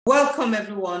Welcome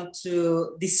everyone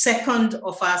to the second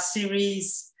of our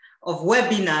series of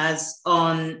webinars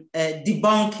on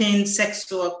debunking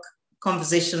sex work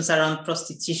conversations around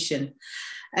prostitution.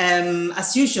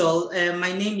 As usual,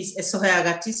 my name is Esohe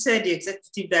Agatise, the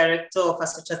Executive Director of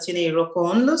Associazione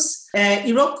Iroko Onlus.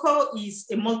 Iroko is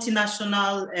a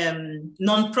multinational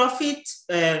non-profit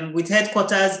with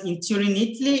headquarters in Turin,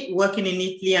 Italy, working in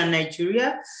Italy and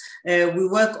Nigeria. We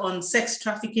work on sex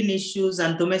trafficking issues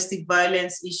and domestic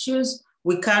violence issues.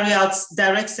 We carry out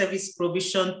direct service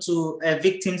provision to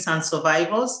victims and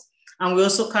survivors, and we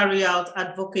also carry out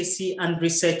advocacy and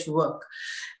research work.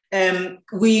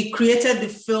 We created the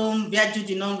film Viaggio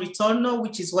di Non Ritorno,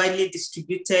 which is widely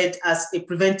distributed as a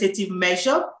preventative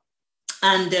measure.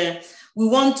 And we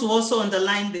want to also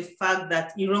underline the fact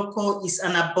that Iroko is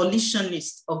an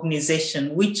abolitionist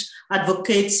organization which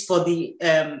advocates for the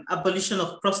abolition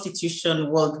of prostitution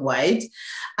worldwide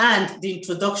and the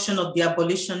introduction of the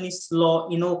abolitionist law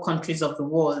in all countries of the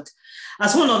world.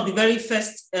 As one of the very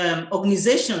first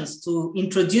organizations to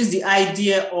introduce the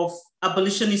idea of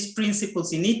abolitionist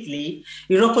principles in Italy,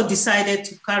 Iroko decided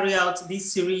to carry out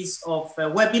this series of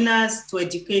webinars to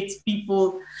educate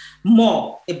people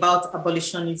more about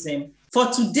abolitionism. For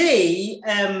today,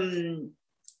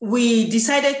 we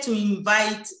decided to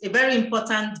invite a very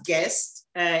important guest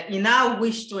in our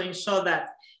wish to ensure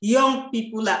that young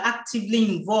people are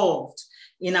actively involved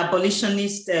in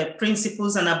abolitionist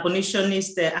principles and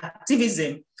abolitionist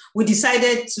activism. We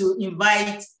decided to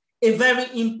invite a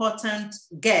very important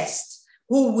guest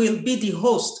who will be the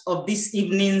host of this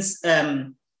evening's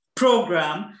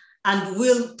program and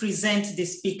will present the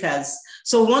speakers.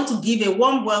 So we want to give a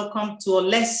warm welcome to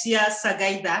Olesia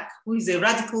Sagaidak, who is a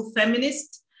radical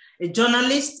feminist, a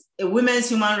journalist, a women's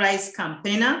human rights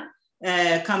campaigner,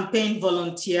 campaign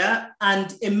volunteer,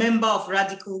 and a member of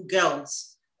Radical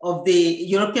Girls of the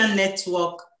European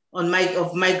Network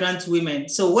of Migrant Women.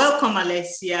 So welcome,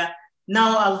 Olesia.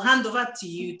 Now I'll hand over to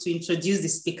you to introduce the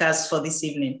speakers for this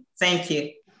evening. Thank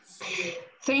you.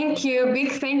 Thank you.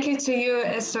 Big thank you to you,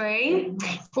 Esohe,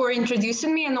 for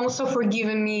introducing me and also for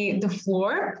giving me the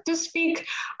floor to speak.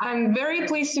 I'm very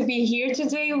pleased to be here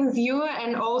today with you,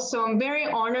 and also I'm very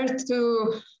honored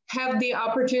to have the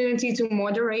opportunity to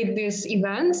moderate this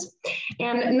event.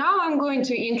 And now I'm going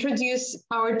to introduce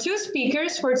our two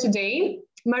speakers for today,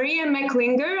 Maria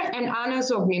Merklinger and Anna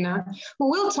Zobnina, who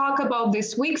will talk about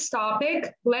this week's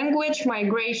topic, language,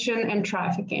 migration, and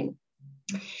trafficking.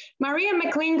 Maria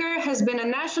Merklinger has been a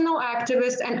national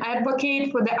activist and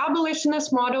advocate for the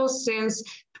abolitionist model since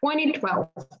 2012.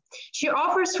 She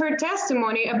offers her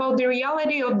testimony about the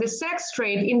reality of the sex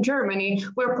trade in Germany,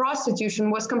 where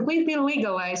prostitution was completely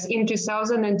legalized in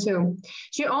 2002.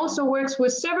 She also works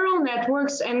with several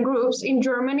networks and groups in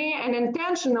Germany and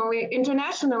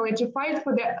internationally to fight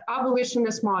for the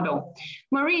abolitionist model.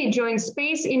 Marie joined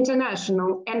Space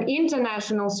International, an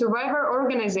international survivor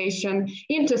organization,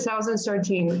 in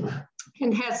 2013.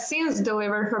 And has since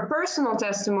delivered her personal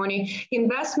testimony in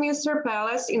Westminster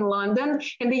Palace in London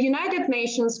and the United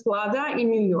Nations Plaza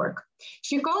in New York.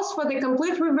 She calls for the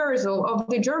complete reversal of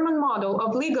the German model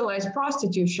of legalized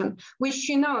prostitution, which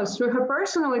she knows through her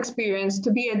personal experience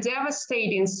to be a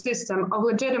devastating system of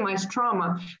legitimized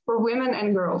trauma for women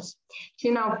and girls. She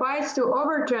now fights to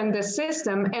overturn the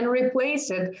system and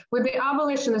replace it with the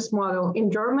abolitionist model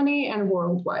in Germany and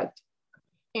worldwide.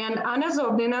 And Anna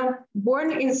Zobnina, born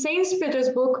in St.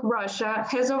 Petersburg, Russia,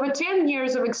 has over 10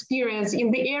 years of experience in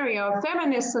the area of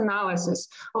feminist analysis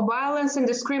of violence and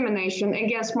discrimination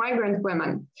against migrant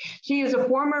women. She is a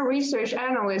former research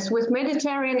analyst with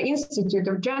Mediterranean Institute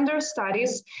of Gender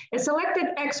Studies, a selected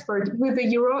expert with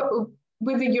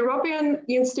the European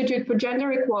Institute for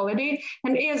Gender Equality,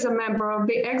 and is a member of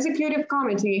the Executive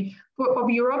Committee of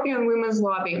European Women's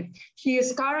Lobby. She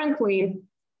is currently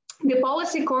the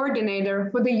policy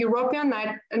coordinator for the European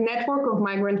Network of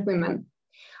Migrant Women.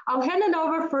 I'll hand it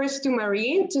over first to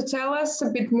Marie to tell us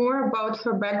a bit more about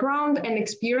her background and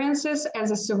experiences as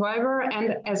a survivor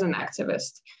and as an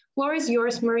activist. Floor is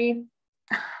yours, Marie.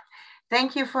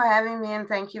 Thank you for having me, and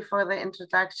thank you for the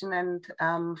introduction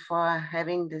and for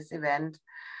having this event.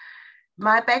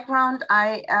 My background,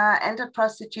 I entered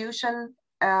prostitution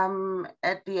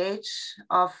at the age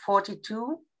of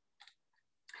 42.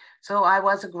 So I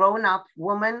was a grown-up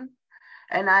woman,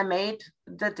 and I made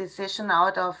the decision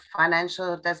out of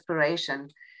financial desperation.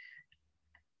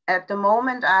 At the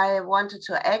moment I wanted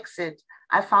to exit,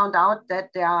 I found out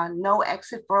that there are no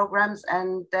exit programs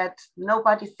and that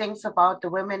nobody thinks about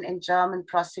the women in German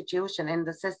prostitution, in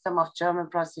the system of German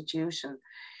prostitution.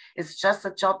 It's just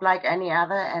a job like any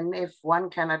other, and if one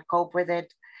cannot cope with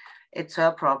it, it's her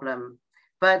problem.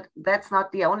 But that's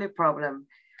not the only problem.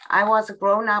 I was a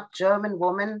grown-up German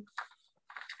woman,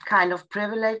 kind of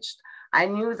privileged. I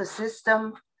knew the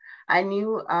system. I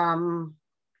knew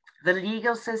the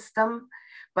legal system,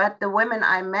 but the women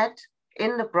I met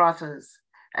in the brothels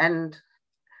and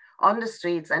on the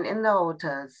streets and in the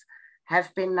hotels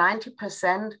have been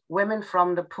 90% women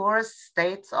from the poorest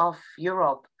states of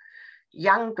Europe,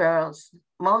 young girls,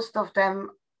 most of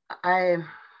them, I'm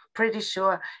pretty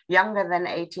sure, younger than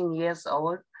 18 years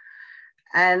old,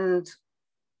 and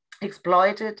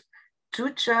exploited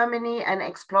to Germany and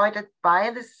exploited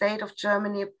by the state of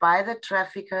Germany, by the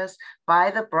traffickers, by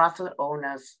the brothel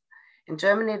owners. In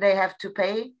Germany, they have to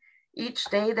pay, each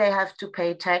day they have to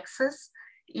pay taxes,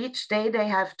 each day they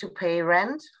have to pay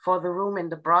rent for the room in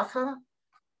the brothel,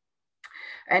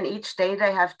 and each day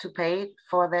they have to pay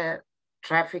for the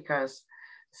traffickers.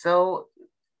 So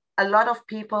a lot of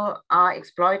people are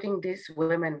exploiting these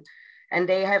women, and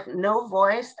they have no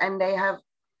voice, and they have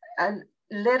a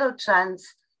little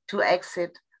chance to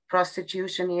exit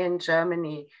prostitution here in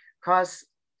Germany, because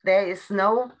there is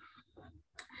no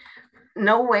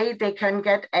way they can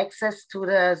get access to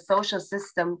the social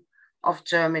system of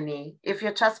Germany. If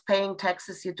you're just paying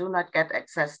taxes, you do not get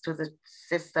access to the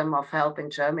system of help in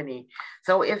Germany.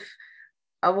 So if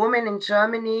a woman in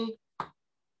Germany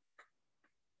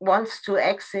wants to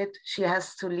exit, she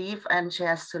has to leave, and she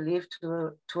has to leave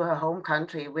to her home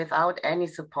country without any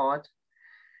support.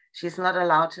 She's not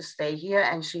allowed to stay here,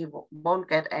 and she won't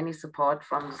get any support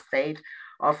from the state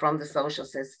or from the social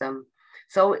system.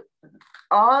 So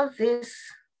all this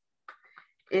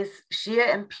is sheer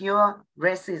and pure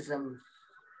racism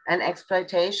and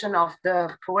exploitation of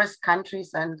the poorest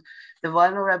countries and the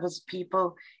vulnerable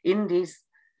people in these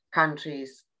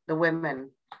countries, the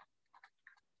women.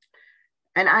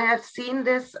 And I have seen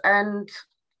this, and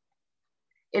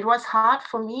it was hard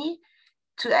for me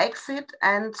to exit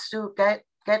and to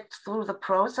get through the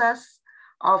process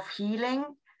of healing.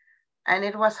 And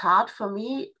it was hard for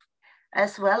me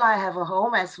as well. I have a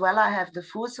home, as well I have the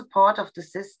full support of the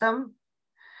system.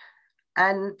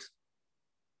 And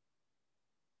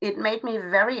it made me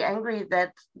very angry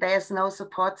that there's no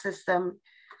support system,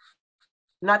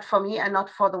 not for me and not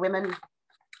for the women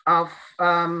of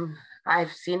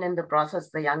I've seen in the brothels,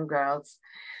 the young girls.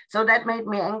 So that made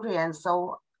me angry. And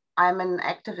so I'm an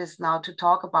activist now to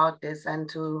talk about this and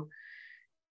to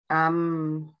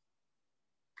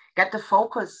get the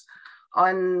focus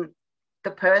on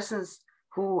the persons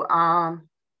who are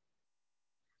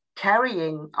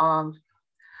carrying are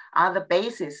the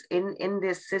basis in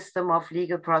this system of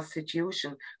legal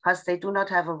prostitution, because they do not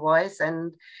have a voice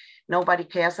and nobody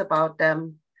cares about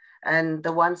them. And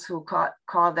the ones who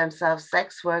call themselves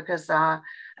sex workers are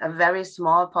a very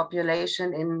small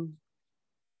population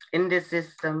in this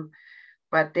system,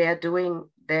 but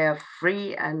they're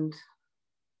free and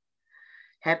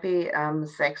happy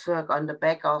sex work on the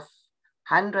back of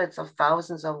hundreds of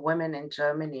thousands of women in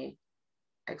Germany,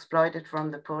 exploited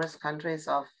from the poorest countries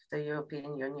of the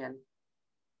European Union.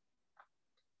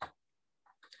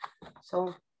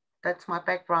 So that's my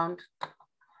background.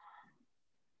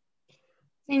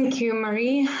 Thank you,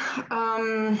 Marie.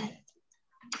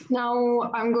 Now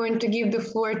I'm going to give the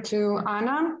floor to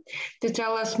Anna to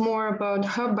tell us more about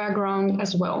her background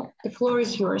as well. The floor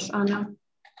is yours, Anna.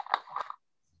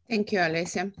 Thank you,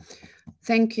 Alessia.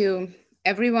 Thank you,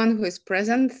 everyone who is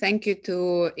present. Thank you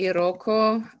to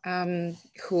Iroko,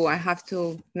 who I have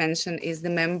to mention is the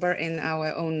member in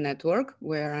our own network,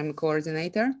 where I'm a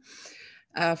coordinator,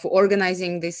 for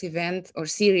organizing this event or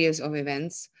series of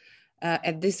events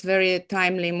at this very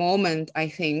timely moment, I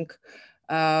think,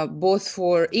 both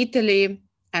for Italy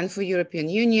and for European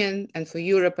Union and for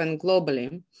Europe and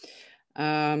globally,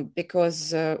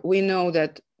 because we know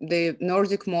that the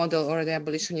Nordic model or the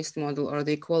abolitionist model or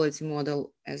the equality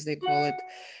model, as they call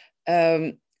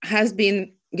it, has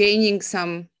been gaining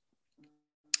some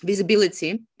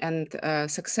visibility and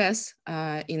success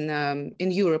in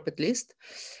Europe at least,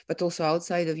 but also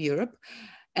outside of Europe.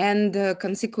 And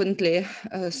consequently,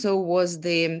 so was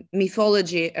the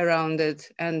mythology around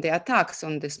it and the attacks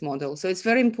on this model. So it's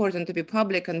very important to be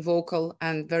public and vocal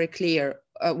and very clear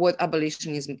what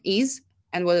abolitionism is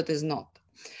and what it is not.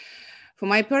 For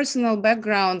my personal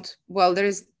background, well, there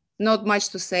is not much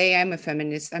to say. I'm a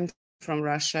feminist. I'm from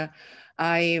Russia.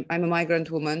 I'm a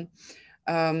migrant woman.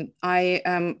 I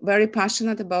am very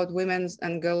passionate about women's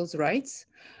and girls' rights.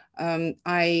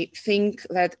 I think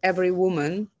that every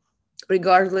woman,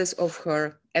 regardless of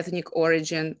her ethnic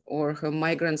origin or her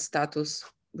migrant status,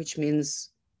 which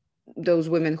means those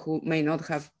women who may not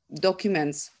have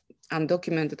documents,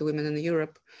 undocumented women in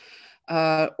Europe,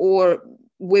 or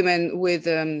women with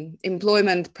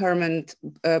employment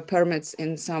permits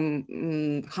in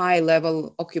some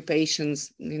high-level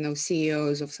occupations,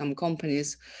 CEOs of some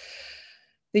companies.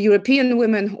 The European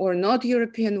women or not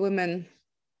European women,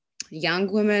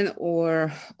 young women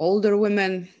or older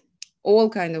women, all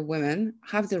kind of women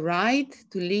have the right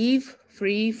to live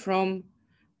free from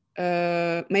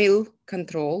male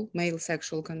control, male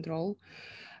sexual control,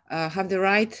 have the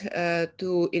right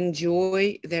to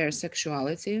enjoy their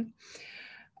sexuality,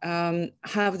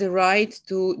 have the right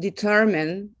to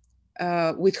determine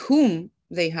with whom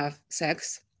they have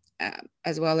sex,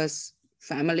 as well as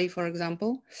family, for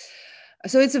example.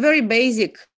 So it's a very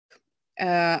basic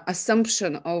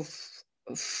assumption of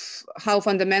how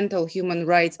fundamental human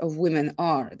rights of women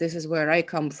are. This is where I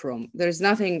come from. There's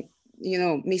nothing,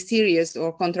 mysterious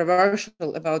or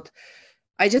controversial about.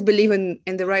 I just believe in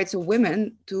the rights of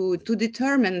women to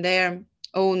determine their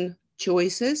own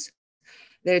choices,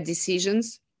 their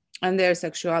decisions, and their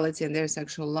sexuality and their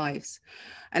sexual lives.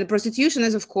 And prostitution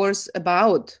is, of course,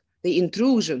 about the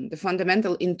intrusion, the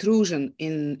fundamental intrusion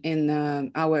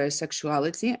in our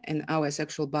sexuality and our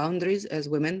sexual boundaries as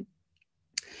women.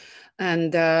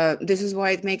 And this is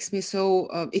why it makes me so,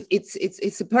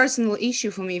 it's a personal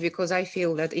issue for me, because I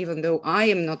feel that even though I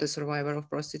am not a survivor of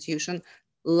prostitution,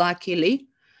 luckily,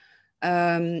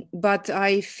 but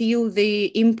I feel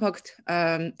the impact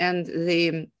and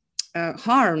the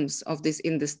harms of this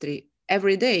industry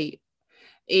every day.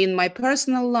 In my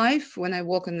personal life, when I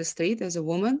walk on the street as a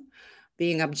woman,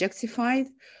 being objectified,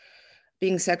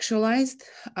 being sexualized,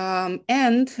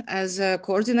 and as a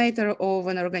coordinator of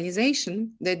an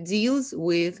organization that deals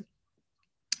with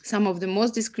some of the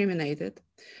most discriminated,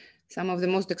 some of the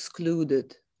most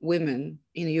excluded women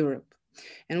in Europe.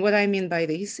 And what I mean by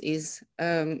this is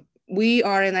we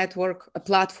are a network, a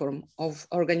platform of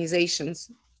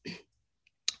organizations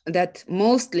that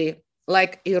mostly,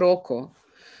 like Iroko,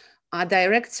 are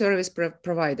direct service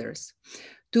providers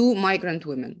to migrant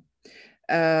women.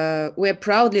 We're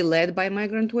proudly led by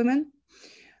migrant women.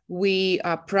 We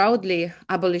are proudly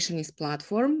abolitionist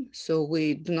platform, so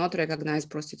we do not recognize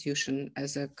prostitution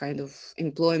as a kind of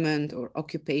employment or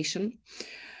occupation.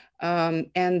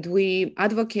 And we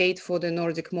advocate for the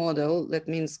Nordic model. That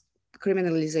means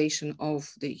criminalization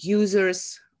of the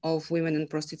users of women in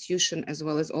prostitution, as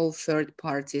well as all third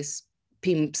parties,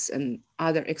 pimps and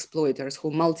other exploiters who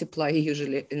multiply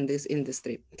usually in this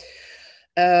industry.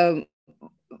 The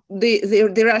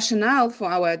rationale for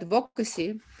our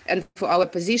advocacy and for our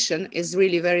position is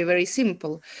really very, very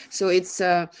simple. So it's,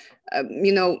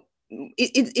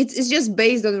 it's just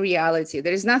based on reality.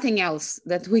 There is nothing else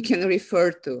that we can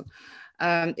refer to.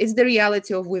 It's the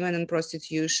reality of women in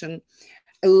prostitution,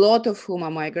 a lot of whom are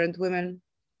migrant women,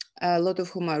 a lot of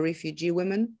whom are refugee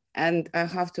women. And I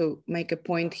have to make a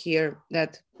point here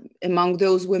that among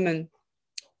those women,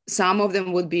 some of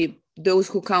them would be those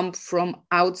who come from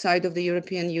outside of the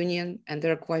European Union, and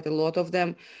there are quite a lot of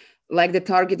them, like the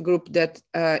target group that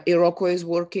Iroko is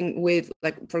working with,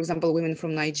 like, for example, women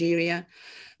from Nigeria,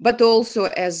 but also,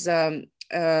 as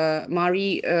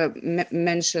Marie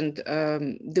mentioned,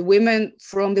 the women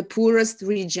from the poorest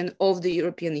region of the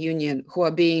European Union who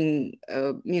are being,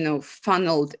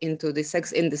 funneled into the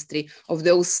sex industry of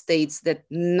those states that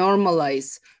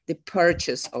normalize the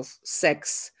purchase of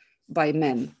sex by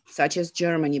men, such as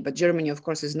Germany. But Germany, of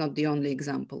course, is not the only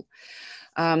example.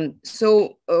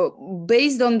 So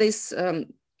based on this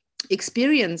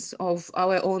experience of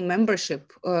our own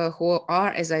membership, who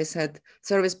are, as I said,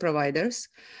 service providers,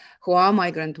 who are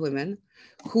migrant women,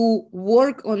 who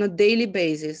work on a daily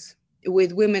basis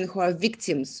with women who are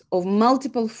victims of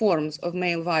multiple forms of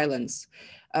male violence.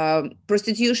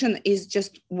 Prostitution is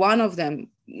just one of them.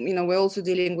 We're also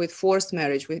dealing with forced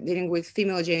marriage, we're dealing with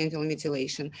female genital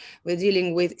mutilation, we're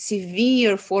dealing with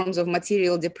severe forms of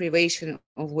material deprivation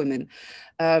of women.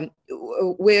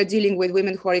 We're dealing with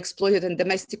women who are exploited in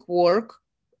domestic work,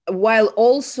 while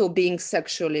also being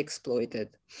sexually exploited.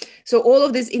 So all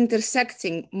of this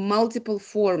intersecting multiple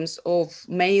forms of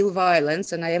male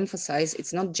violence, and I emphasize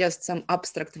it's not just some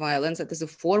abstract violence, it is a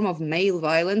form of male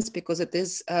violence because it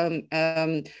is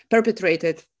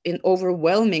perpetrated in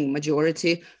overwhelming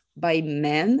majority by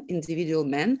men, individual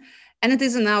men, and it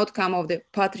is an outcome of the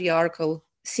patriarchal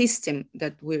system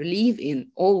that we live in,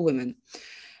 all women.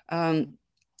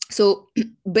 So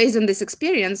based on this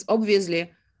experience,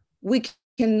 obviously, we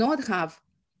cannot have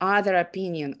other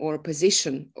opinion or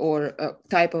position or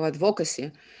type of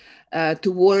advocacy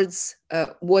towards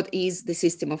what is the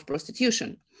system of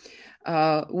prostitution.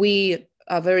 We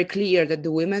are very clear that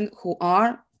the women who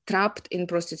are trapped in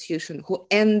prostitution, who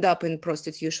end up in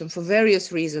prostitution for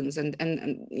various reasons, and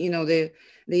you know,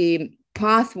 the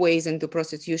pathways into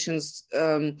prostitutions,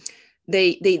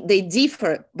 they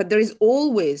differ, but there is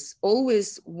always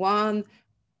one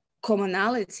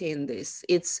commonality in this.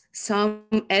 It's some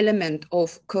element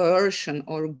of coercion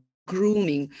or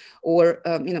grooming, or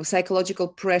you know, psychological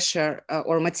pressure,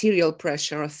 or material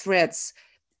pressure, or threats.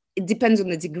 It depends on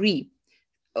the degree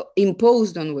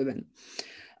imposed on women.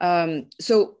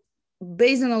 So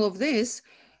based on all of this,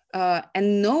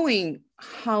 and knowing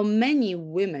how many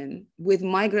women with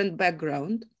migrant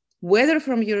background, whether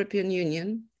from European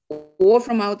Union or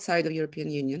from outside of European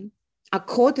Union, are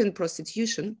caught in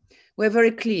prostitution, we're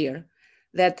very clear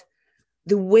that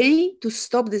the way to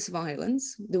stop this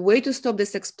violence, the way to stop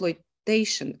this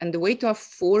exploitation, and the way to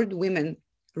afford women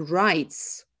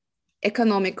rights,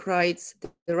 economic rights,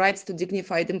 the rights to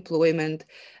dignified employment,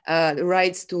 the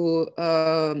rights to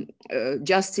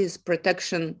justice,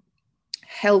 protection,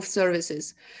 health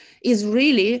services, is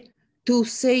really to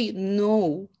say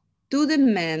no to the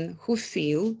men who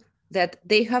feel that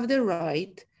they have the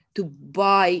right to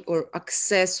buy or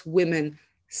access women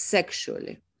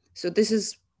sexually. So this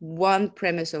is one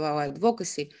premise of our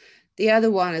advocacy. The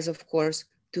other one is, of course,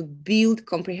 to build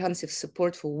comprehensive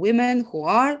support for women who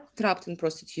are trapped in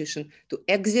prostitution, to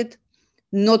exit,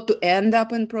 not to end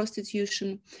up in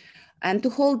prostitution, and to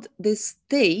hold the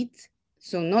state,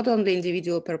 so not only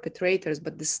individual perpetrators,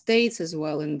 but the states as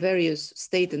well, and various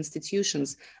state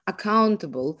institutions,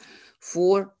 accountable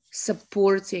for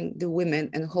supporting the women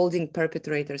and holding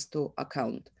perpetrators to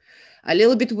account. A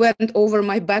little bit went over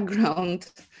my background,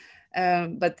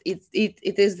 but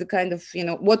it is the kind of, you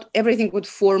know, everything what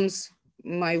forms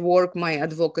my work, my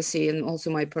advocacy, and also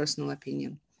my personal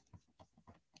opinion.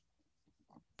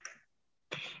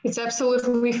 It's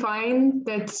absolutely fine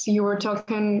that you were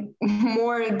talking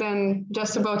more than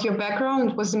just about your background.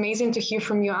 It was amazing to hear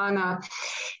from you, Anna.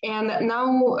 And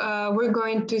now we're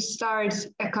going to start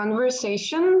a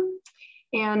conversation.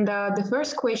 And the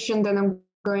first question that I'm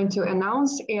going to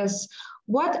announce is,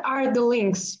 what are the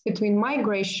links between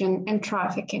migration and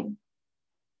trafficking?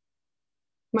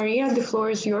 Maria, the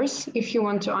floor is yours if you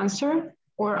want to answer,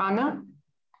 or Anna.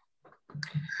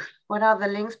 What are the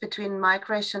links between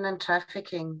migration and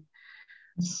trafficking?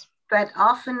 That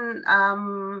often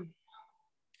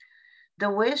the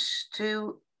wish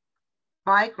to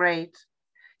migrate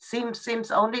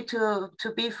seems only to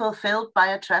be fulfilled by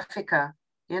a trafficker.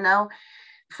 You know,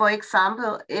 for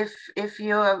example, if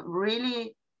you're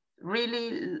really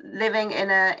living in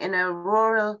a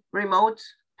rural, remote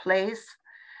place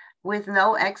with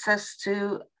no access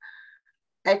to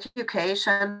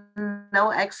education,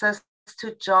 no access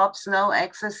to jobs, no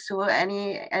access to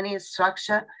any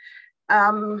structure,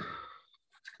 the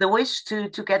wish to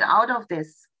get out of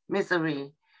this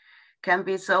misery can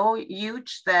be so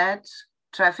huge that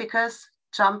traffickers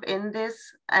jump in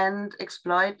this and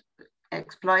exploit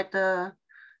the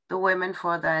women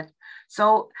for that.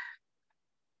 So,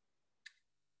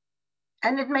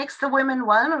 and it makes the women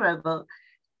vulnerable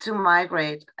to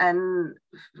migrate, and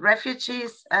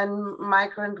refugees and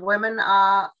migrant women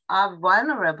are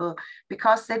vulnerable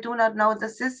because they do not know the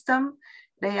system.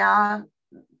 They are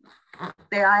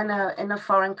in a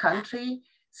foreign country.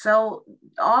 So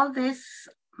all this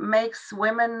makes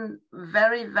women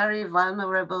very, very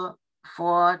vulnerable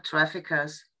for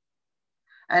traffickers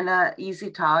and an easy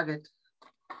target.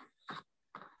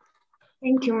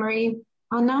 Thank you, Marie.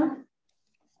 Anna?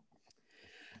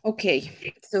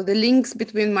 Okay, so the links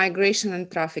between migration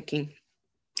and trafficking.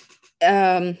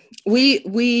 We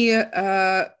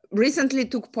recently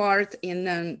took part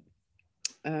in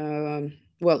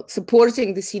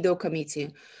supporting the CEDAW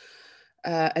committee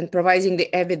and providing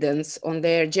the evidence on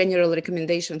their general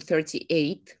recommendation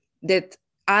 38 that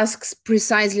asks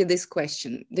precisely this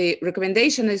question. The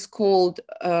recommendation is called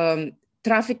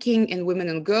Trafficking in Women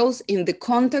and Girls in the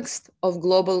Context of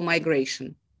Global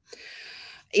Migration.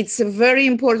 It's a very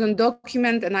important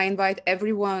document, and I invite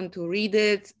everyone to read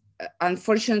it.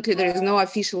 Unfortunately, there is no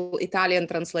official Italian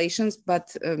translations,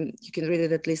 but you can read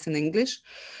it at least in English.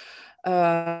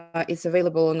 It's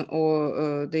available on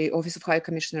the Office of High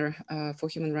Commissioner for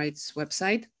Human Rights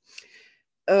website.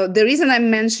 The reason I'm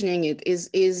mentioning it is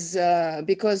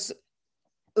because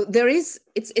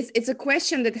it's a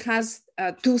question that has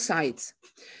two sides.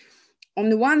 On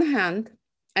the one hand,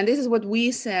 and this is what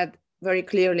we said very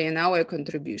clearly in our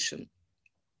contribution,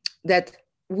 that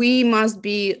we must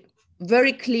be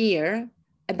very clear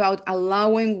about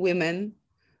allowing women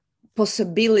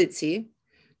possibility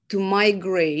to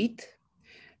migrate,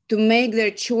 to make their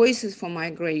choices for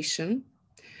migration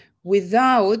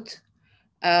without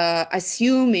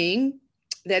assuming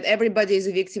that everybody is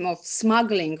a victim of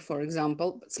smuggling, for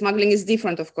example. Smuggling is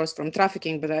different, of course, from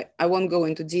trafficking, but I won't go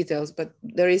into details, but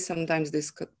there is sometimes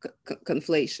this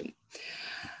conflation.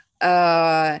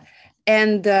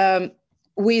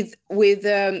 With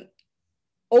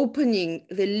opening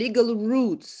the legal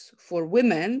routes for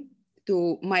women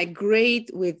to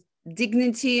migrate with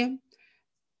dignity,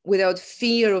 without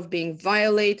fear of being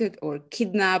violated or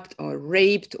kidnapped or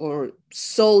raped or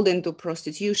sold into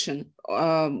prostitution,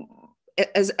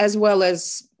 as well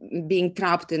as being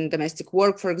trapped in domestic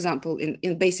work, for example,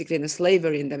 in basically in a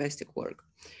slavery in domestic work.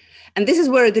 And this is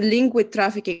where the link with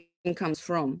trafficking comes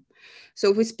from. So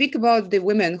if we speak about the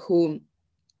women who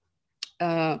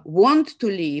want to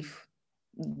leave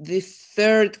the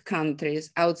third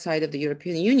countries outside of the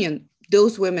European Union,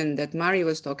 those women that Mari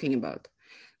was talking about,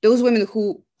 those women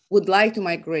who would like to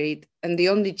migrate and the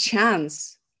only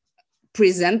chance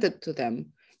presented to them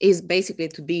is basically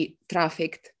to be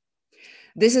trafficked.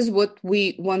 This is what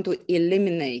we want to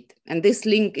eliminate. And this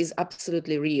link is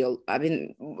absolutely real. I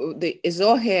mean, the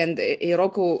Zohe and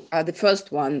Iroko are the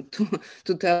first one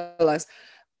to tell us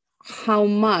how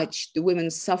much the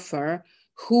women suffer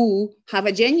who have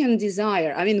a genuine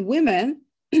desire. I mean, women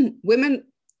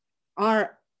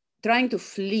are trying to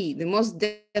flee the most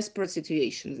desperate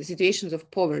situations, the situations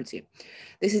of poverty,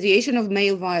 the situation of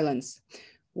male violence,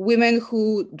 women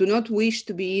who do not wish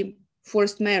to be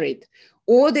forced married,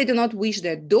 or they do not wish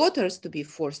their daughters to be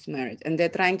forced married, and they're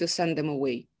trying to send them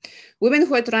away. Women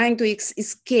who are trying to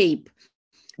escape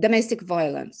domestic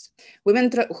violence,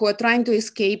 women who are trying to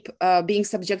escape being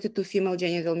subjected to female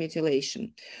genital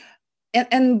mutilation.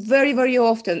 And very, very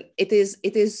often it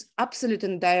is absolute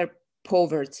and dire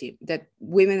poverty that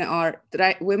women are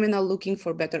looking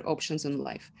for better options in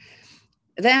life.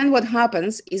 Then what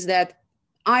happens is that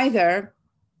either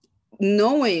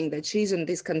knowing that she's in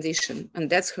this condition, and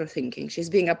that's her thinking, she's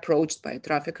being approached by a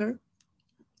trafficker,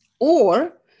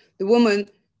 or the woman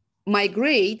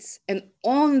migrates and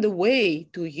on the way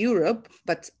to Europe,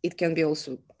 but it can be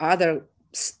also other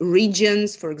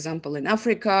regions, for example, in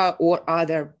Africa, or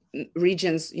other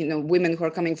regions, women who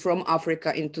are coming from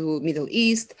Africa into Middle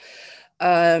East,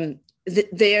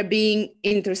 they are being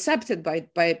intercepted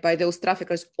by those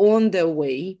traffickers on their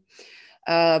way.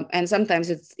 And sometimes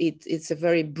it's a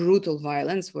very brutal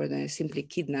violence where they're simply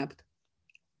kidnapped.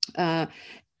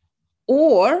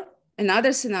 Or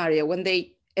another scenario, when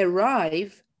they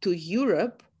arrive to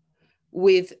Europe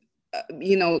with,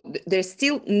 they're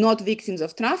still not victims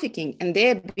of trafficking, and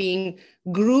they're being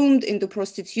groomed into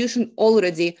prostitution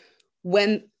already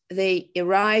when they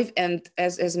arrive. And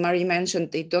as Marie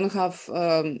mentioned, they don't have,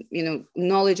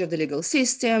 knowledge of the legal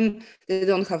system. They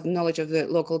don't have knowledge of the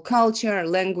local culture,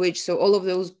 language. So all of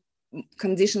those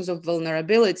conditions of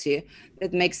vulnerability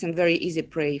that makes them very easy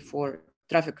prey for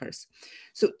traffickers.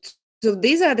 So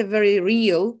these are the very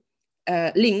real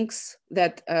links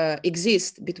that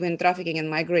exist between trafficking and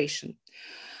migration.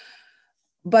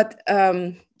 But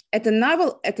at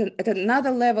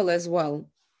another level as well,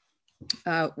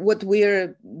 what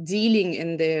we're dealing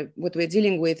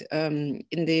with in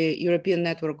the European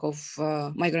network of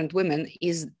migrant women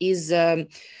is the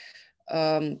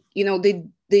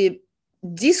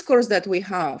discourse that we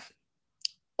have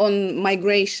on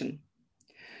migration.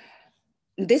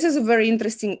 This is a very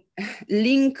interesting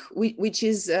link which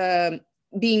is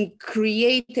being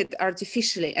created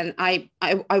artificially, and I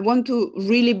want to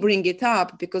really bring it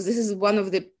up because this is one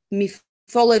of the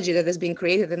mythology that has been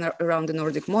created around the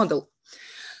Nordic model.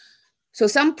 So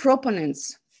some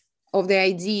proponents of the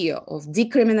idea of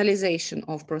decriminalization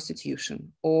of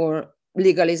prostitution or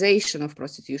legalization of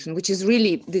prostitution, which is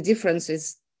really, the difference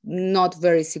is not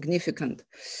very significant.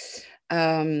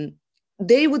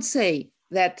 They would say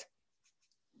that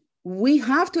we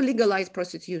have to legalize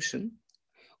prostitution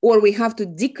or we have to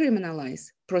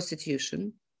decriminalize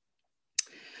prostitution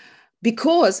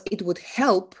because it would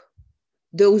help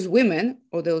those women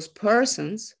or those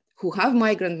persons who have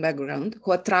migrant background,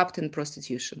 who are trapped in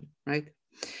prostitution, right?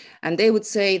 And they would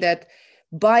say that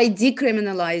by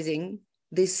decriminalizing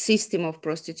this system of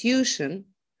prostitution,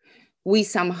 we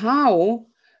somehow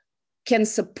can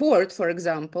support, for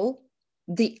example,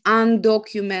 the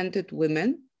undocumented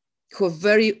women who are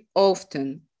very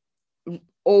often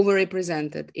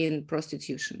overrepresented in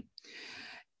prostitution.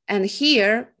 And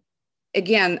here,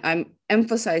 again, I'm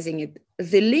emphasizing it,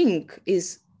 the link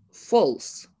is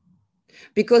false.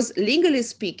 Because legally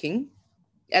speaking,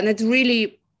 and it's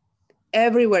really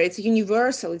everywhere, it's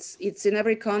universal, it's in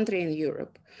every country in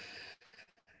Europe,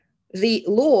 the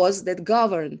laws that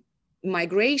govern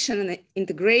migration and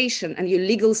integration and your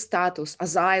legal status,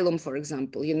 asylum, for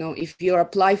example, you know, if you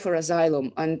apply for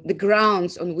asylum and the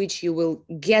grounds on which you will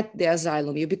get the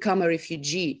asylum, you become a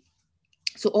refugee.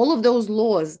 So all of those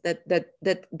laws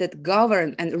that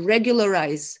govern and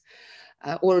regularize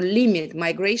or limit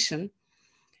migration,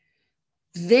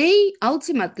 they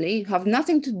ultimately have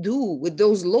nothing to do with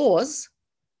those laws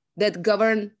that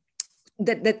govern,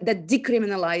 that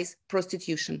decriminalize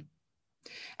prostitution.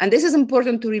 And this is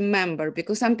important to remember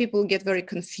because some people get very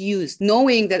confused,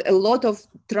 knowing that a lot of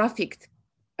trafficked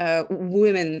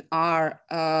women are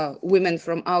women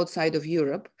from outside of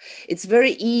Europe. It's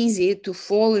very easy to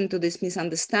fall into this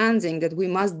misunderstanding that we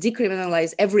must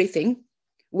decriminalize everything,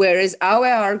 whereas our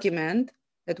argument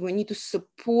that we need to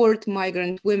support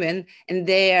migrant women and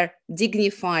their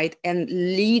dignified and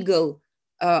legal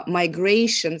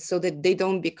migration so that they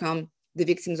don't become the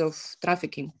victims of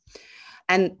trafficking.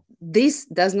 And this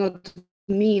does not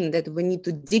mean that we need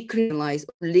to decriminalize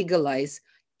or legalize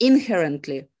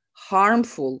inherently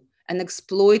harmful and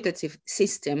exploitative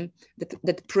system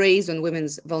that preys on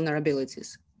women's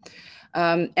vulnerabilities.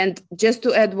 And just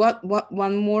to add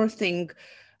one more thing,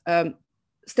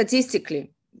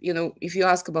 statistically, you know, if you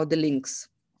ask about the links,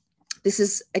 this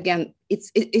is, again,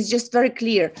 it's just very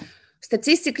clear.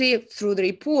 Statistically, through the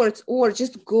reports, or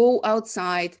just go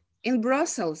outside in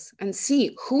Brussels and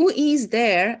see who is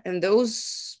there in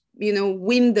those, you know,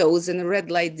 windows in the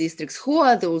red light districts. Who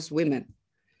are those women?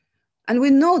 And we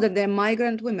know that they're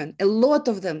migrant women. A lot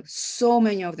of them, so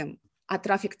many of them, are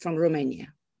trafficked from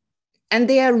Romania. And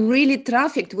they are really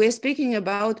trafficked. We're speaking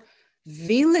about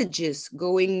villages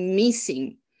going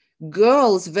missing,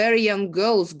 girls, very young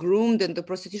girls groomed into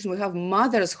prostitution. We have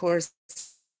mothers who are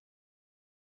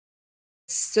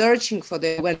searching for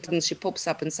the when she pops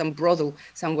up in some brothel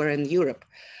somewhere in Europe.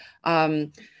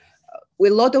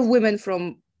 With a lot of women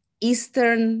from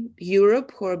Eastern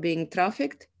Europe who are being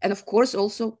trafficked. And of course,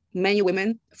 also many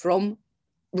women from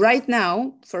right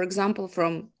now, for example,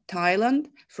 from Thailand,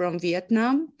 from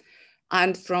Vietnam,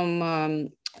 and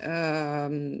from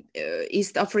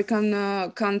East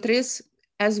African countries,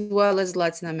 as well as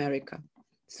Latin America.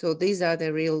 So these are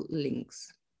the real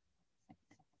links.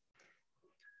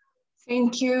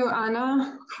 Thank you,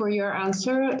 Anna, for your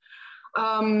answer.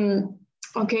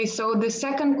 Okay, so the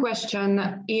second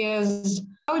question is,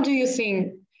 how do you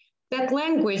think that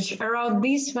language around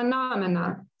these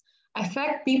phenomena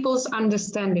affect people's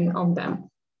understanding of them?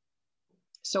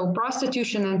 So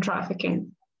prostitution and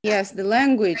trafficking. Yes, the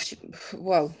language,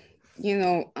 well, you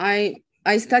know, I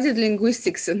studied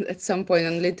linguistics at some point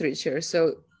in literature.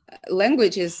 So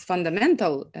language is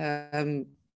fundamental.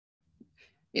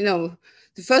 You know,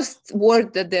 the first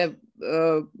word that the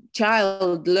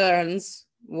child learns,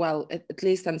 well, at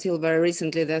least until very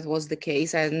recently, that was the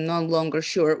case, I'm no longer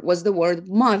sure, was the word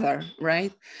mother,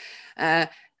 right?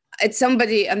 It's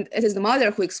somebody, and it is the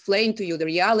mother who explained to you the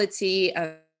reality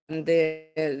and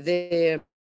you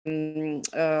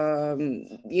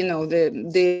know,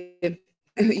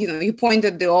 you know, you point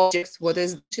at the objects, what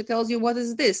is, she tells you, what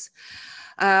is this?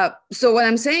 So what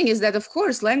I'm saying is that, of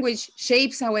course, language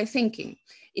shapes our thinking.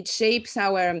 It shapes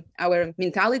our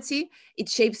mentality. It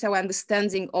shapes our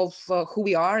understanding of who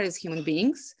we are as human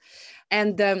beings.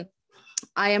 And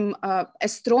I am a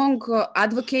strong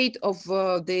advocate of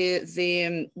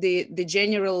the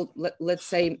general, let's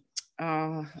say,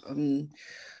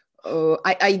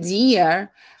 idea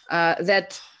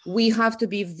that we have to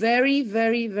be very,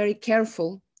 very, very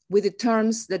careful with the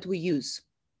terms that we use.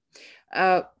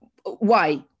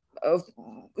 Why?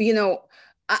 You know,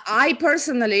 I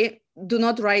personally do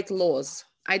not write laws.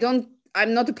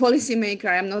 I'm not a policymaker.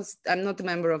 I'm not a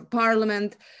member of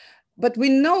parliament, but we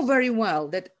know very well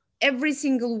that every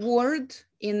single word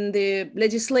in the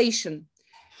legislation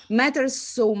matters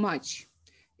so much.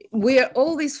 We are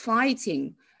always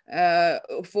fighting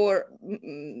for,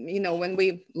 you know, when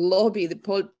we lobby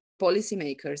the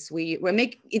policymakers, we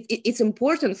make it's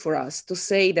important for us to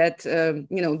say that,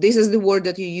 you know, this is the word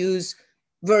that you use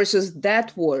versus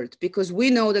that word, because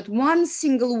we know that one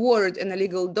single word in a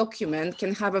legal document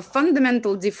can have a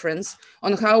fundamental difference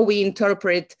on how we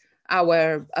interpret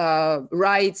our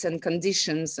rights and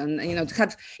conditions, and, you know,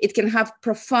 it can have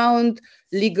profound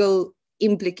legal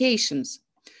implications.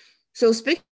 So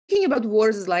speaking about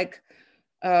words like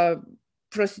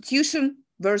prostitution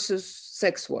versus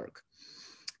sex work,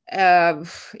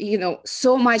 you know,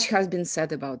 so much has been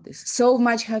said about this. So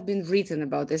much has been written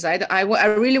about this. I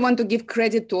really want to give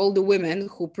credit to all the women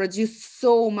who produce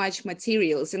so much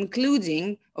materials,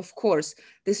 including, of course,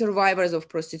 the survivors of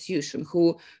prostitution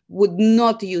who would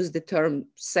not use the term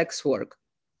sex work.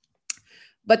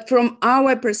 But from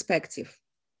our perspective,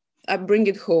 I bring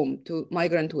it home to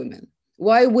migrant women.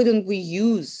 Why wouldn't we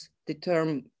use the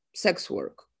term sex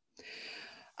work?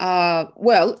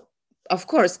 Well, of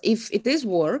course, if it is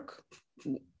work,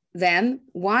 then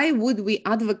why would we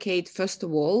advocate, first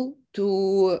of all,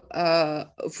 for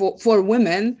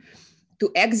women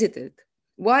to exit it?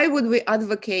 Why would we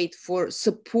advocate for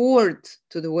support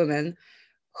to the women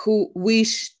who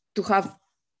wish to have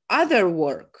other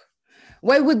work?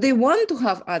 Why would they want to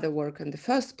have other work in the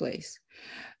first place?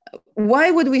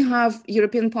 Why would we have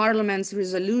European Parliament's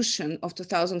resolution of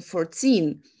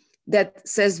 2014 that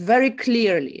says very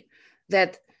clearly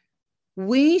that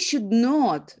we should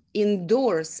not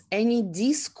endorse any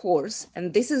discourse,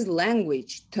 and this is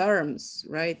language, terms,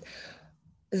 right,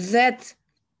 that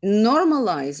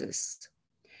normalizes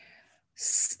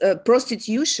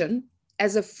prostitution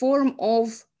as a form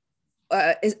of,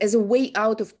 as a way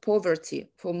out of poverty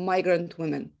for migrant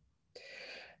women.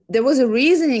 There was a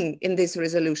reasoning in this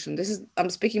resolution. I'm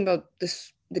speaking about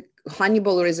the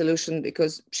Hannibal resolution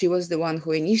because she was the one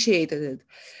who initiated it.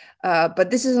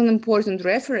 But this is an important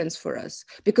reference for us,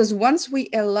 because once we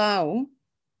allow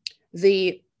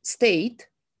the state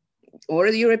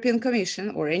or the European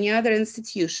Commission or any other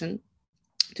institution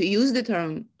to use the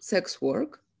term sex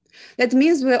work, that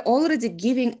means we're already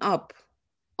giving up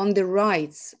on the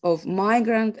rights of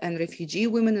migrant and refugee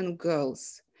women and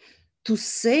girls to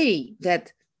say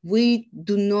that we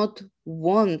do not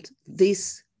want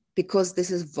this because this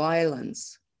is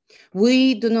violence.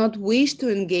 We do not wish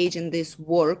to engage in this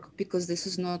work because this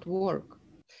is not work.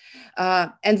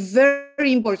 And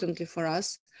very importantly for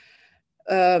us,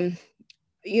 part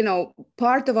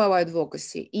of our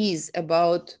advocacy is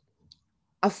about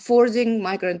affording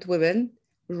migrant women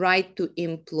right to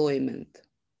employment.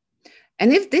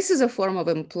 And if this is a form of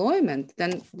employment,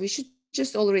 then we should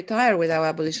just all retire with our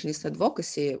abolitionist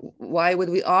advocacy. Why would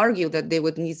we argue that they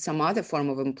would need some other form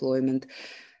of employment?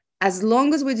 As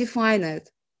long as we define it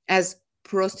as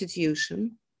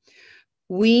prostitution,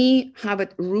 we have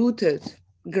it rooted,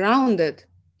 grounded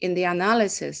in the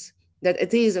analysis that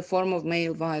it is a form of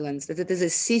male violence, that it is a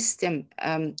system,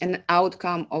 an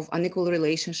outcome of unequal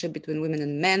relationship between women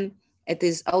and men. It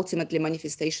is ultimately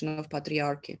manifestation of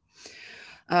patriarchy.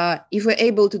 If we're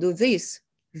able to do this,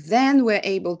 then we're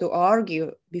able to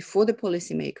argue before the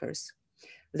policymakers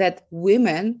that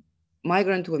women,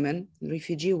 migrant women,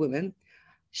 refugee women,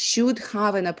 should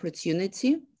have an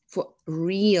opportunity for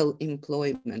real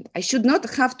employment. I should not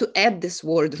have to add this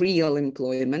word real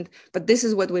employment, but this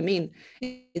is what we mean.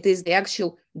 It is the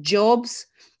actual jobs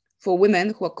for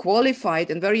women who are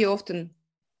qualified and very often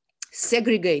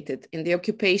segregated in the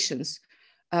occupations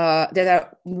that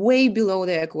are way below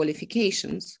their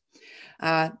qualifications.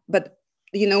 But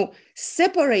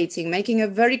separating, making a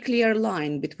very clear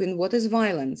line between what is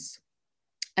violence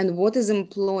and what is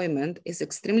employment is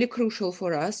extremely crucial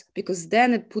for us, because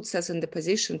then it puts us in the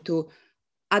position to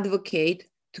advocate,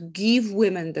 to give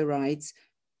women the rights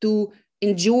to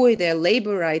enjoy their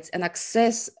labor rights and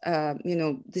access,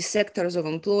 the sectors of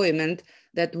employment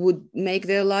that would make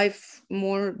their life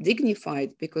more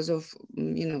dignified because of,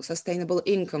 sustainable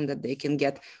income that they can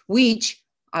get, which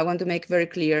I want to make very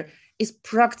clear is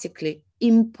practically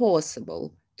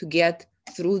impossible to get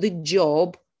through the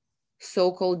job,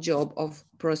 so-called job of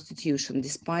prostitution,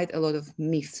 despite a lot of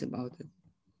myths about it.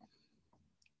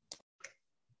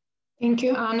 Thank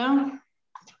you, Anna.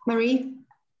 Marie?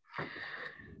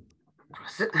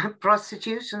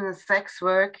 Prostitution and sex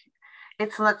work,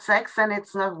 it's not sex and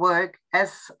it's not work.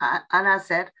 As Anna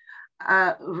said,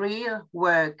 real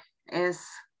work is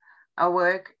a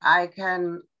work I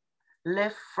can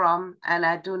live from and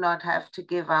I do not have to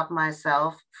give up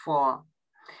myself for.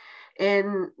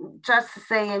 Just to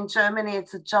say, in Germany,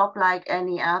 it's a job like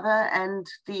any other, and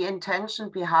the intention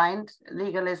behind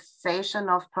legalization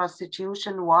of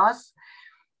prostitution was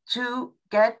to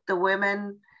get the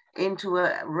women into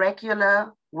a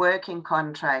regular working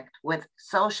contract with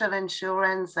social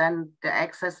insurance and the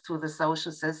access to the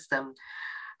social system.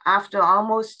 After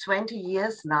almost 20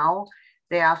 years now,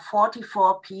 there are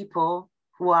 44 people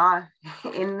who are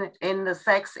in the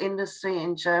sex industry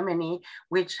in Germany,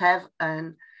 which have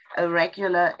a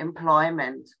regular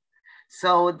employment.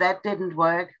 So that didn't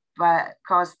work,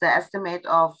 because the estimate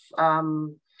of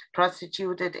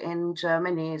prostituted in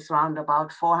Germany is around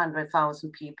about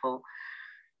 400,000 people.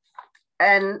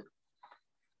 And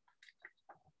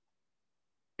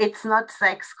it's not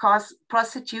sex, because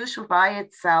prostitution by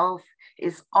itself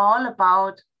is all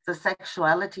about the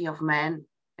sexuality of men.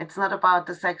 It's not about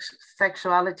the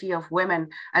sexuality of women,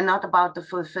 and not about the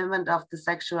fulfillment of the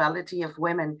sexuality of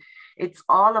women. It's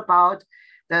all about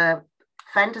the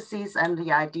fantasies and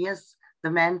the ideas the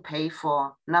men pay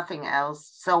for, nothing else.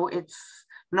 So it's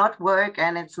not work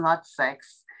and it's not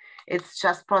sex. It's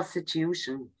just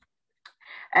prostitution.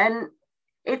 And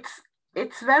it's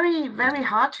very, very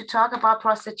hard to talk about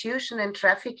prostitution and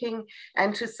trafficking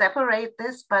and to separate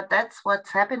this, but that's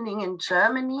what's happening in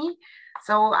Germany.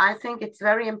 So I think it's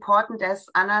very important, as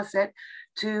Anna said,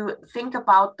 to think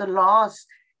about the laws,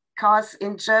 because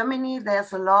in Germany,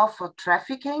 there's a law for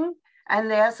trafficking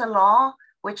and there's a law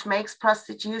which makes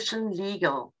prostitution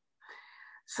legal.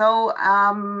 So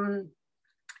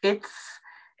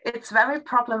it's very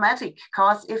problematic,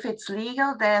 because if it's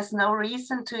legal, there's no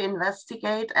reason to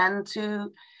investigate and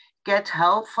to get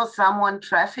help for someone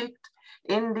trafficked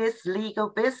in this legal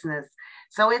business.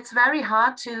 So it's very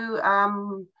hard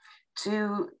to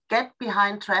get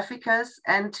behind traffickers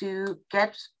and to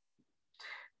get,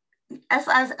 as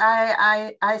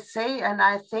I say, and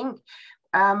I think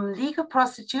legal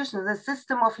prostitution, the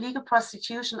system of legal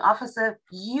prostitution offers a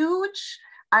huge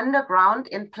underground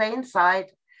in plain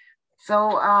sight.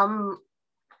 So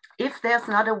if there's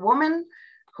not a woman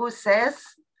who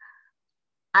says,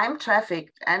 I'm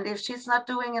trafficked, and if she's not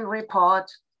doing a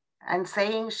report and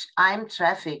saying I'm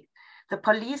trafficked, the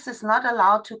police is not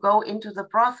allowed to go into the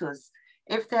brothels.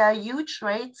 If there are huge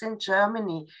raids in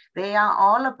Germany, they are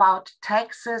all about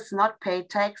taxes, not paid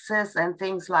taxes and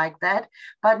things like that,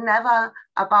 but never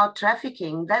about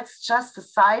trafficking. That's just a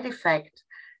side effect,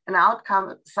 an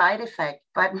outcome side effect,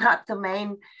 but not the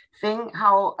main thing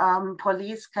how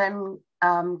police can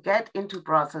get into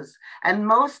brothels. And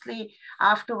mostly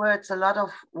afterwards, a lot of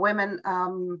women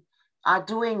are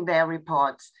doing their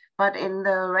reports, but in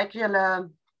the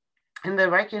regular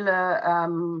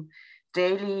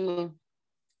daily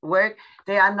work,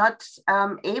 they are not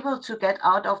able to get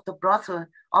out of the brothel.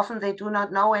 Often they do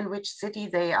not know in which city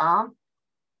they are.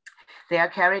 They are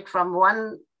carried from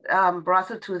one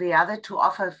brothel to the other to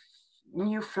offer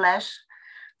new flesh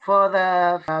for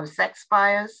the sex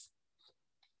buyers.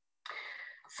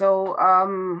 So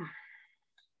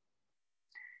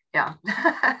yeah,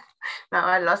 now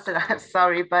I lost it, I'm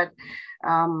sorry, but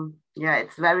yeah,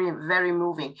 it's very, very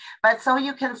moving. But so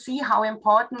you can see how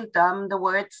important the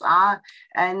words are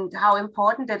and how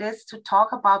important it is to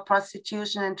talk about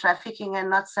prostitution and trafficking and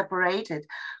not separate it,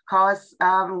 because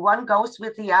one goes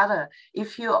with the other.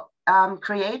 If you're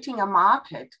creating a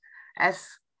market, as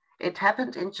it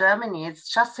happened in Germany,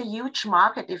 it's just a huge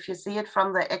market if you see it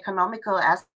from the economical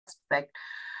aspect.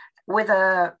 With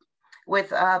a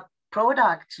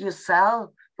product you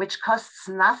sell which costs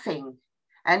nothing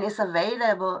and is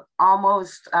available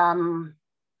almost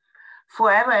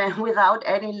forever and without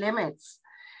any limits.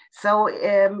 So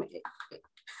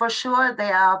for sure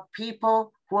there are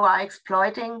people who are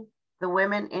exploiting the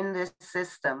women in this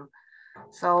system.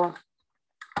 So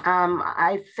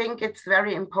I think it's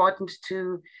very important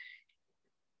to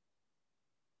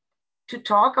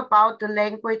talk about the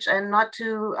language and not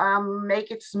to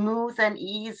make it smooth and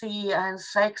easy and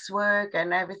sex work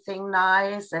and everything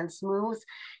nice and smooth,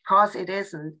 because it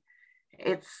isn't.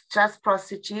 It's just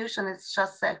prostitution, it's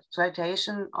just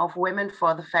exploitation of women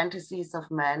for the fantasies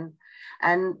of men.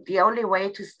 And the only way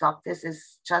to stop this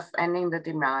is just ending the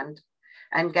demand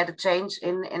and get a change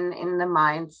in the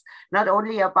minds, not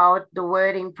only about the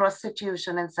wording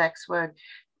prostitution and sex work,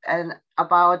 and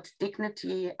about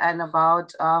dignity and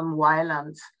about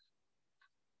violence.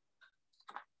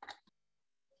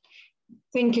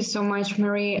 Thank you so much,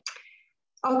 Marie.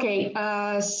 Okay,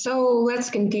 so let's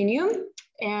continue.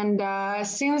 And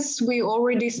since we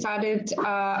already started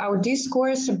our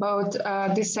discourse about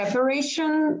the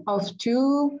separation of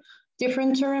two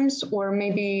different terms, or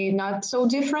maybe not so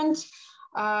different,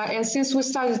 and since we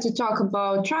started to talk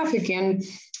about trafficking,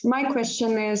 my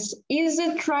question is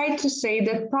it right to say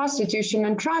that prostitution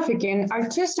and trafficking are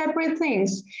two separate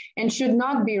things and should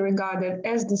not be regarded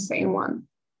as the same one?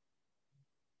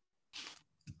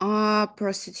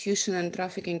 Prostitution and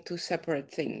trafficking, two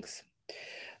separate things.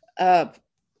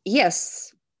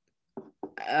 Yes,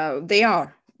 they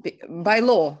are by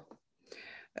law.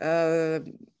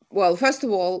 Well, first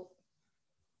of all,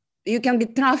 you can be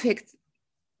trafficked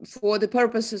for the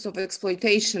purposes of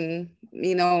exploitation,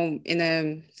 you know, in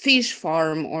a fish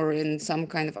farm or in some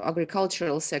kind of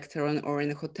agricultural sector, or in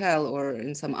a hotel or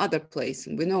in some other place,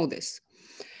 and we know this.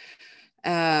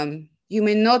 You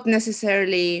may not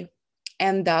necessarily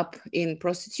end up in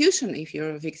prostitution if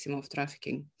you're a victim of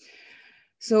trafficking.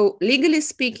 So legally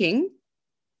speaking,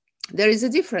 there is a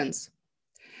difference.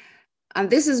 And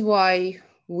this is why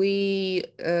we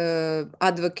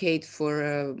advocate for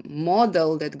a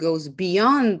model that goes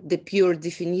beyond the pure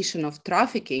definition of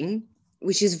trafficking,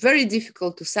 which is very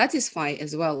difficult to satisfy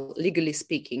as well, legally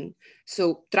speaking.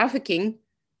 So trafficking,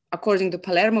 according to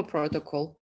Palermo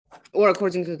Protocol, or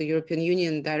according to the European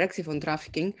Union Directive on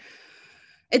Trafficking,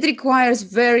 it requires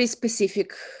very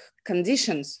specific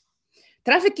conditions.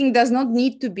 Trafficking does not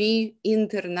need to be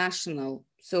international.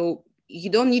 So you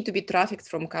don't need to be trafficked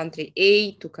from country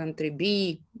A to country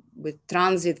B with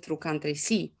transit through country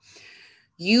C.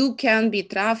 You can be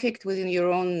trafficked within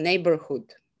your own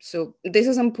neighborhood. So this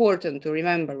is important to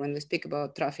remember when we speak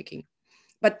about trafficking.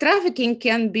 But trafficking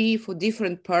can be for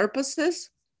different purposes,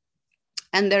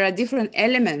 and there are different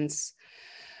elements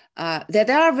that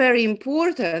are very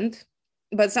important,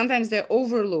 but sometimes they're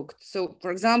overlooked. So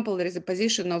for example, there is a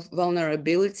position of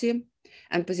vulnerability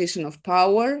and position of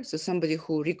power. So somebody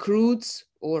who recruits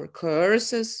or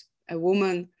coerces a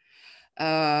woman,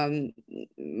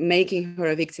 making her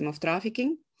a victim of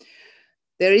trafficking.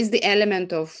 There is the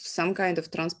element of some kind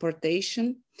of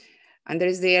transportation, and there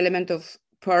is the element of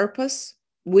purpose,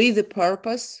 with the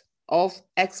purpose of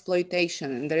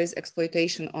exploitation, and there is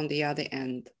exploitation on the other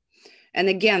end. And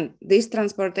again, this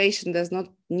transportation does not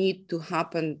need to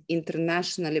happen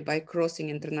internationally by crossing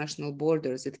international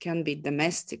borders. It can be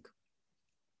domestic.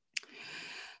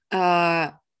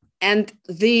 And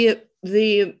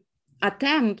the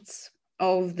attempts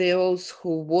of those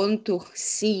who want to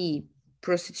see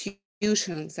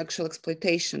prostitution, sexual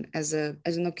exploitation as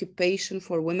an occupation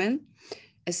for women,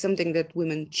 as something that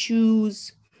women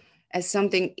choose, as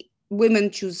something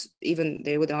women choose, even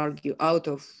they would argue, out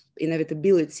of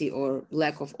inevitability or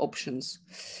lack of options.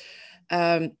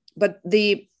 But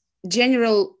the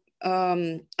general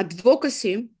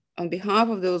advocacy on behalf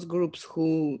of those groups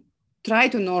who try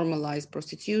to normalize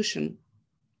prostitution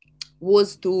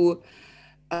was to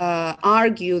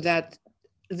argue that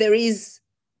there is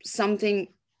something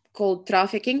called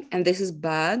trafficking, and this is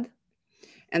bad,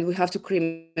 and we have to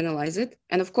criminalize it.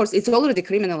 And of course, it's already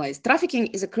criminalized. Trafficking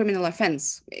is a criminal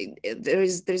offense. There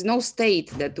is no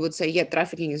state that would say, yeah,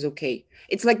 trafficking is okay.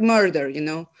 It's like murder, you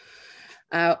know.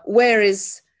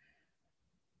 Whereas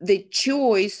the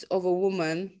choice of a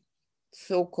woman,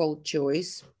 so-called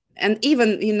choice, and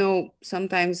even, you know,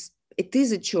 sometimes it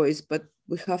is a choice, but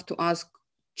we have to ask,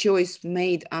 choice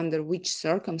made under which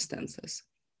circumstances?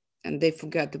 And they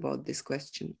forget about this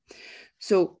question.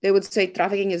 So they would say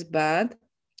trafficking is bad.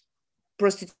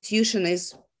 Prostitution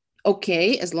is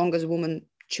okay as long as a woman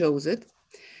chose it.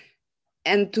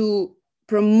 And to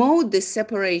promote this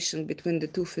separation between the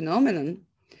two phenomena,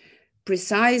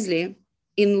 precisely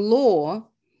in law,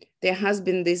 there has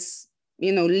been this,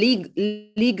 you know,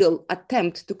 legal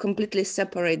attempt to completely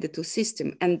separate the two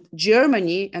systems. And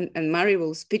Germany, and Mari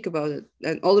will speak about it,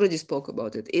 and already spoke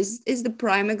about it, is the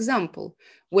prime example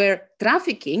where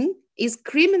trafficking is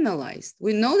criminalized.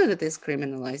 We know that it is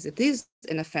criminalized. It is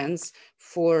an offense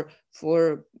for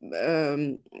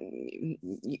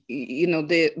you know,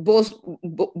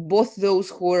 both those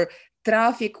who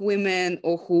traffic women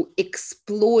or who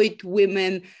exploit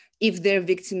women if they're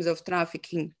victims of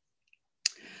trafficking.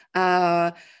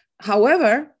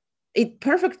 However, it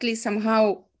perfectly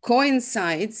somehow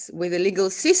coincides with a legal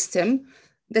system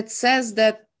that says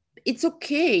that it's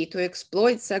okay to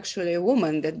exploit sexually a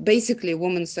woman, that basically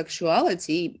woman's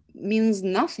sexuality means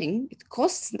nothing, it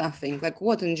costs nothing. Like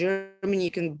what, in Germany you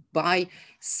can buy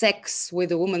sex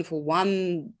with a woman for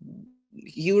 €1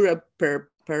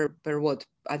 per what,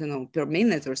 I don't know, per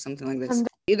minute or something like this.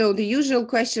 You know, the usual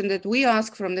question that we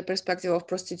ask from the perspective of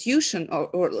prostitution,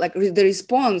 or like the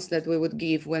response that we would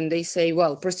give when they say,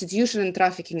 well, prostitution and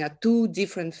trafficking are two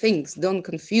different things, don't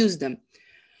confuse them.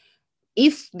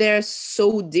 If they're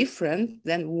so different,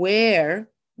 then where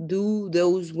do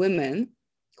those women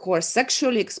who are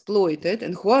sexually exploited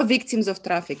and who are victims of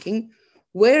trafficking,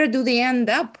 where do they end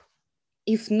up,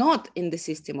 if not in the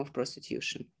system of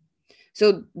prostitution?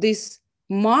 So this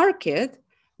market,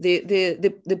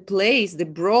 the place, the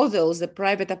brothels, the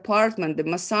private apartment, the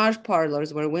massage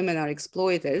parlors where women are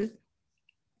exploited,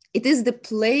 it is the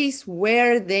place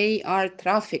where they are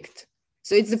trafficked.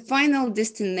 So it's the final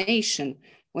destination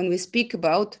when we speak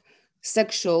about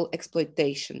sexual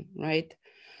exploitation, right?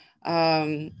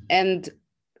 And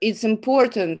it's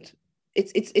important.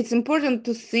 It's important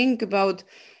to think about,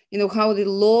 you know, how the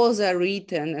laws are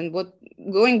written, and what,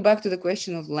 going back to the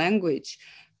question of language,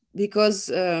 because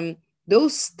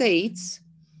those states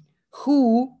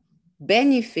who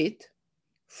benefit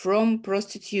from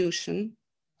prostitution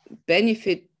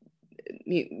benefit,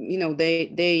 you know, they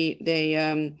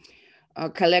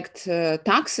collect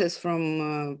taxes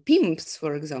from pimps,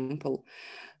 for example,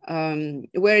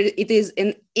 where it is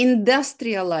an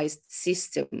industrialized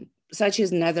system, such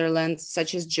as Netherlands,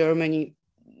 such as Germany.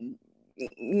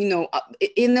 You know,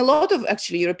 in a lot of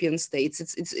actually European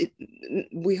states,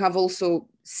 we have also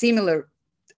similar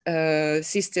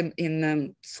system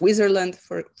in Switzerland,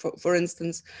 for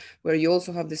instance, where you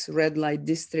also have this red light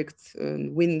district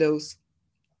windows.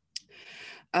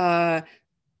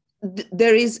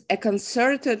 There is a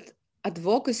concerted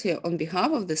advocacy on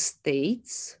behalf of the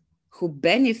states who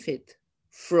benefit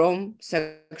from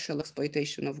sexual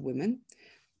exploitation of women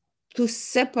to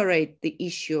separate the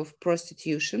issue of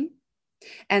prostitution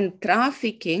and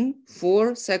trafficking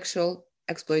for sexual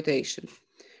exploitation.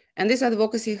 And this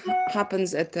advocacy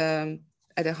happens at a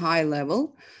high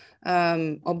level.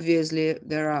 Obviously,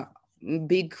 there are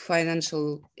big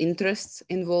financial interests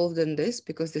involved in this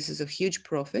because this is a huge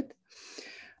profit.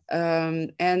 We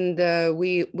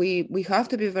have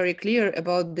to be very clear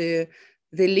about the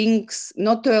links,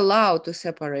 not to allow to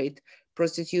separate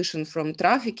prostitution from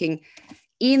trafficking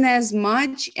in as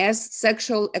much as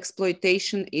sexual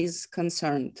exploitation is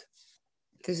concerned.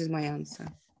 This is my answer.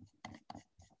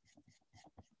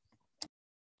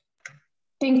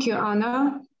 Thank you,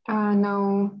 Anna.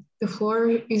 Now the floor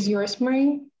is yours,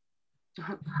 Marie.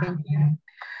 Thank you.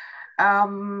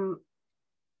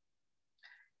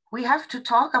 We have to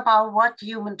talk about what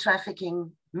human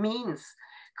trafficking means,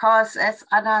 because as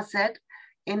Anna said,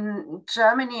 in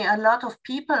Germany, a lot of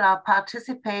people are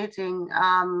participating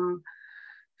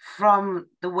from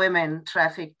the women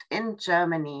trafficked in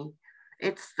Germany.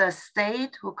 It's the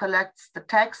state who collects the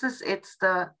taxes, it's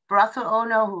the brothel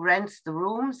owner who rents the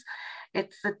rooms,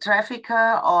 it's the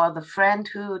trafficker or the friend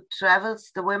who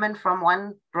travels the women from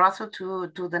one brothel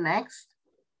to the next.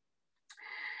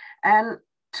 And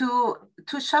to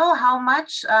show how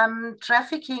much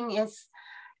trafficking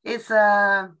is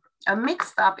a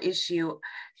mixed up issue,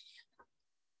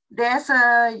 there's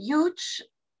a huge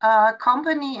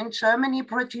company in Germany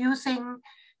producing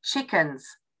chickens,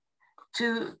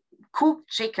 to cook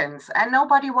chickens, and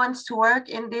nobody wants to work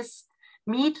in this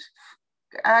meat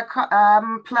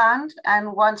plant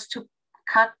and wants to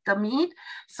cut the meat.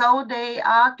 So they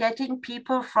are getting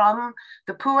people from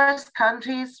the poorest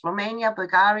countries, Romania,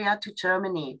 Bulgaria, to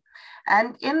Germany.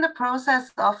 And in the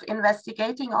process of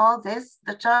investigating all this,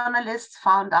 the journalists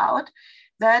found out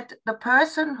that the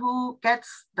person who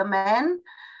gets the men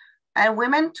and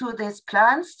women to these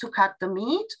plants to cut the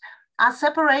meat are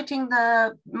separating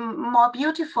the more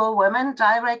beautiful women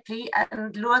directly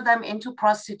and lure them into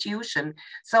prostitution.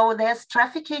 So there's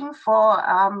trafficking for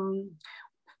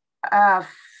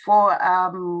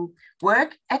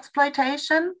work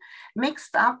exploitation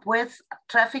mixed up with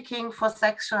trafficking for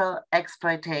sexual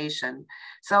exploitation.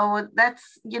 So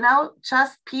that's, you know,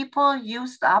 just people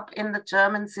used up in the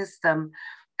German system.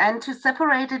 And to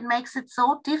separate it makes it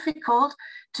so difficult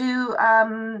to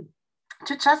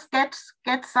just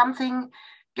get something,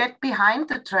 get behind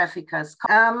the traffickers.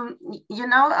 You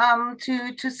know,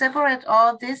 to separate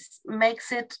all this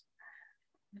makes it,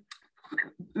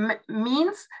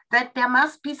 means that there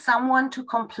must be someone to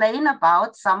complain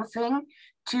about something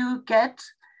to get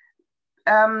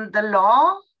the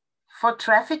law for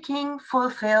trafficking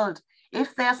fulfilled.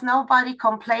 If there's nobody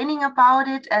complaining about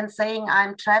it and saying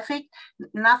I'm trafficked,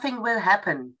 nothing will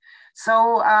happen.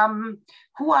 So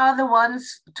who are the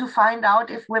ones to find out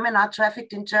if women are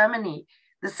trafficked in Germany?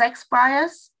 The sex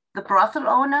buyers, the brothel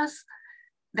owners.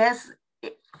 This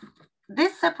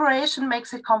separation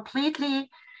makes it completely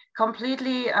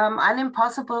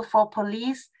unimpossible for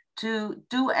police to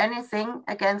do anything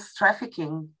against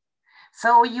trafficking.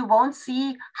 So you won't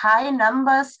see high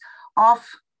numbers of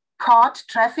caught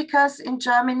traffickers in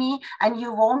Germany, and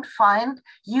you won't find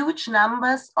huge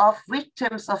numbers of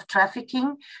victims of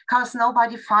trafficking because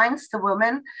nobody finds the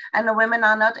women, and the women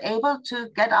are not able to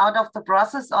get out of the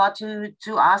process or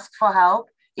to ask for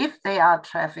help if they are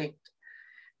trafficked.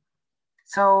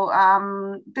 So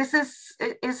this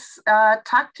is a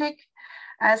tactic,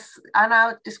 as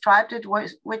Anna described it,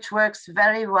 which works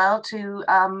very well to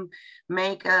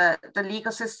make the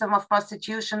legal system of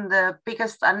prostitution the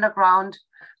biggest underground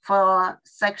for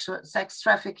sex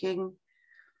trafficking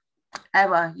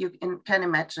ever you can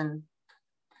imagine.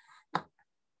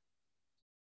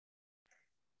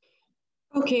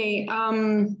 Okay,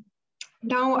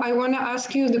 now I want to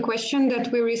ask you the question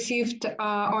that we received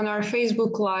on our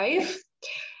Facebook Live.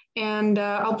 And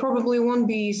I'll probably won't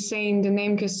be saying the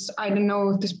name because I don't know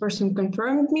if this person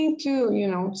confirmed me to, you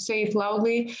know, say it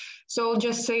loudly. So I'll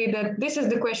just say that this is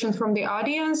the question from the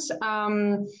audience.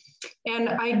 And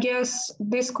I guess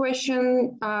this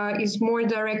question is more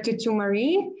directed to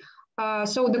Marie.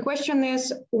 So the question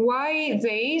is, why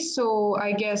they, so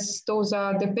I guess those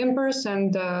are the pimpers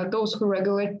and those who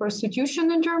regulate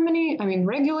prostitution in Germany, I mean,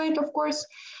 regulate, of course,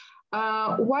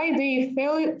 why they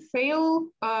fail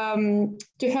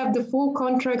to have the full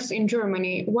contracts in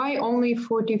Germany? Why only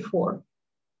 44?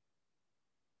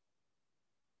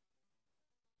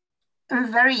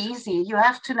 very easy. You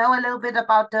have to know a little bit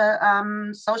about the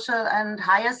social and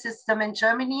hire system in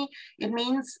Germany. It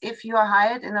means if you are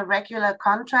hired in a regular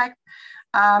contract,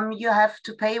 you have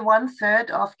to pay 1/3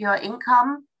 of your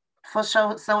income for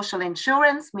social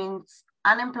insurance, means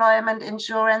unemployment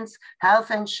insurance, health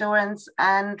insurance,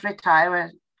 and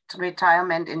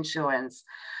retirement insurance.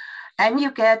 And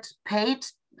you get paid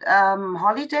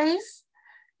holidays.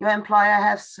 Your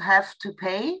employer have to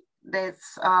pay.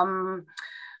 That's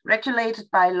regulated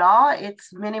by law.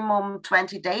 It's minimum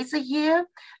 20 days a year.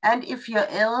 And if you're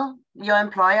ill, your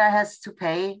employer has to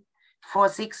pay for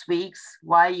 6 weeks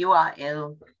while you are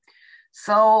ill.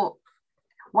 So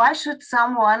why should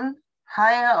someone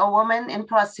hire a woman in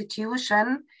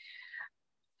prostitution?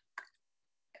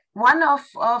 One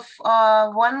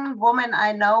woman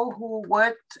I know who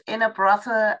worked in a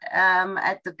brothel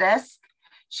at the desk,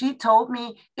 she told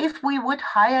me, if we would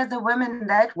hire the women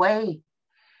that way,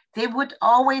 they would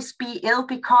always be ill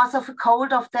because of a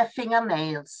cold of their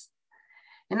fingernails.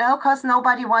 You know, because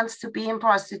nobody wants to be in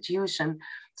prostitution.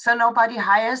 So nobody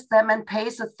hires them and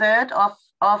pays 1/3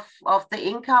 of the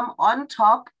income on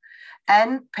top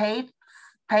and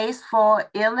pays for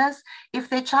illness. If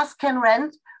they just can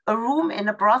rent a room in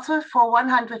a brothel for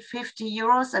 150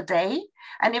 euros a day,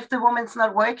 and if the woman's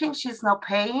not working, she's not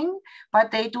paying,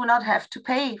 but they do not have to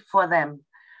pay for them.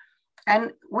 And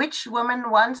which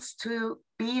woman wants to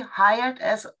be hired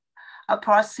as a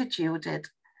prostitute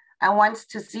and wants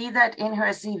to see that in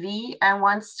her CV and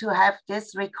wants to have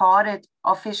this recorded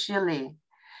officially?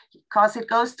 Because it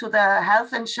goes to the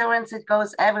health insurance, it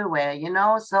goes everywhere, you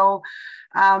know? So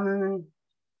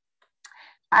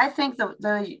I think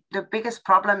the biggest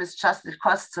problem is just it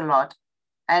costs a lot.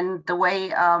 And the way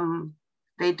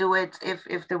they do it,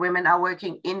 if the women are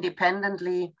working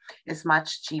independently, is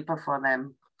much cheaper for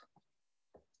them.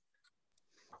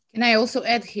 Can I also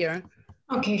add here?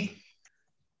 Okay.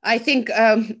 I think,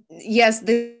 yes,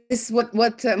 this is what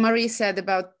Marie said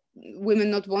about women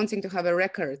not wanting to have a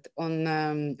record on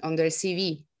their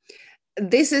CV.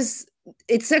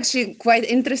 It's actually quite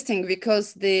interesting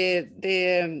because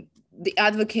the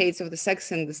advocates of the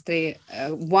sex industry,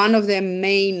 one of their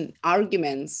main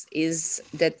arguments is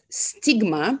that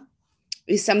stigma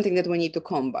is something that we need to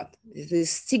combat. This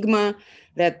stigma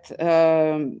that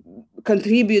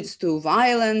contributes to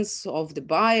violence of the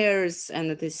buyers,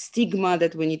 and the stigma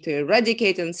that we need to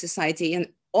eradicate in society. And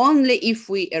only if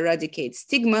we eradicate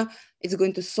stigma, it's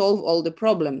going to solve all the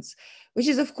problems, which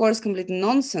is of course complete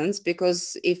nonsense,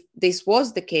 because if this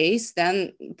was the case,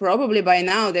 then probably by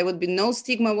now there would be no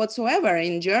stigma whatsoever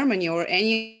in Germany or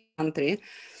any country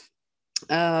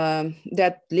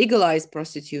that legalized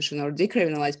prostitution or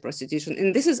decriminalized prostitution.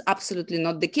 And this is absolutely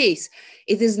not the case.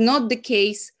 It is not the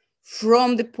case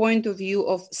from the point of view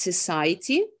of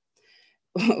society.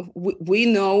 We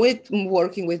know it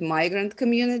working with migrant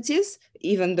communities,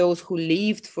 even those who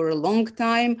lived for a long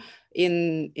time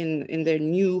in their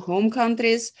new home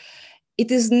countries.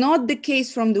 It is not the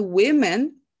case from the women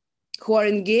who are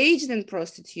engaged in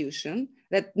prostitution,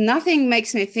 that nothing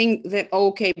makes me think that,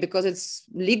 okay, because it's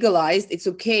legalized, it's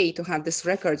okay to have this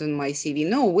record on my CV.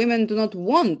 No, women do not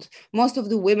want. Most of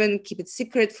the women keep it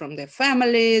secret from their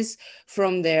families,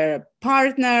 from their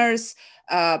partners.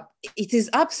 It is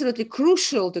absolutely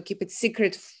crucial to keep it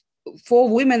secret for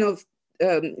women of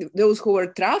those who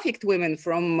are trafficked women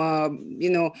from,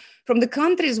 from the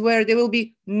countries where they will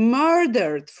be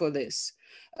murdered for this.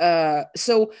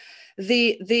 So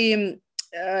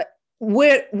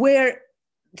where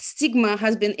stigma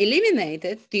has been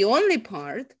eliminated, the only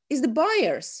part is the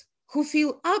buyers who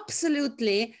feel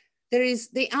absolutely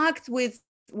they act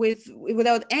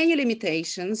without any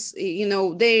limitations.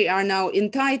 They are now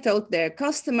entitled, they're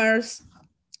customers,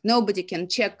 nobody can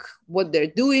check what they're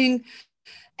doing,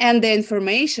 and the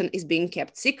information is being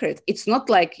kept secret. It's not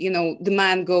like, the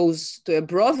man goes to a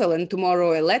brothel and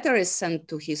tomorrow a letter is sent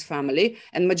to his family,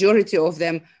 and majority of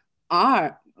them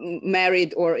are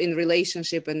married or in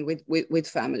relationship and with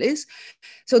families.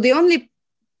 So the only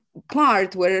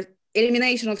part where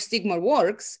elimination of stigma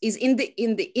works is in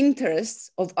the interests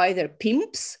of either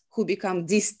pimps who become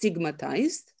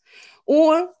destigmatized,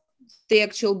 or the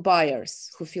actual buyers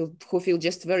who feel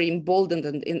just very emboldened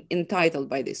and entitled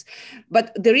by this.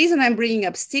 But the reason I'm bringing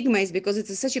up stigma is because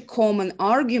it's such a common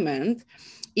argument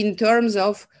in terms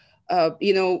of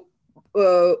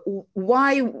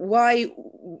why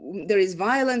there is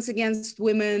violence against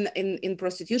women in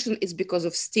prostitution. It's because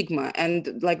of stigma.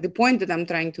 And like the point that I'm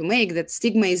trying to make, that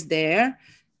stigma is there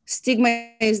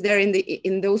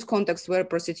in those contexts where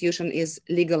prostitution is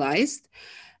legalized,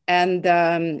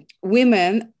 and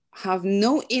women have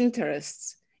no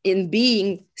interests in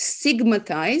being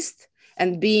stigmatized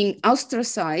and being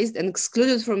ostracized and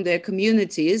excluded from their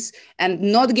communities and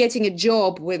not getting a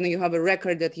job when you have a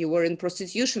record that you were in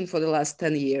prostitution for the last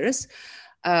 10 years.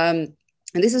 And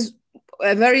this is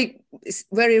a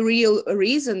very real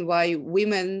reason why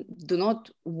women do not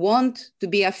want to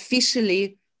be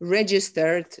officially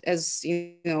registered as,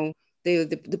 you know,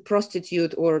 the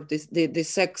prostitute or the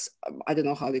sex, I don't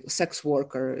know how they sex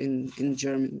worker in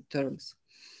German terms.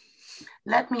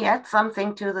 Let me add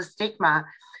something to the stigma.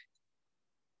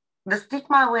 The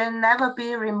stigma will never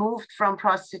be removed from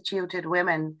prostituted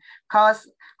women, because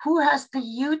who has the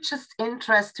hugest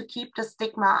interest to keep the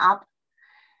stigma up?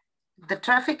 The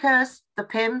traffickers, the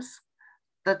pimps,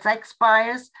 the sex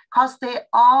buyers, because they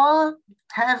all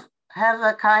have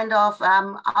a kind of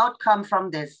outcome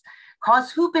from this.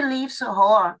 Because who believes a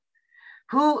whore?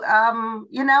 Who,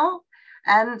 you know,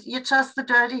 and you're just a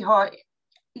dirty whore.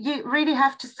 You really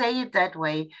have to say it that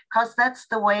way, because that's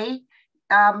the way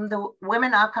the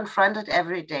women are confronted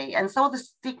every day. And so the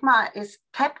stigma is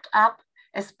kept up,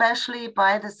 especially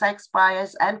by the sex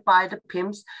buyers and by the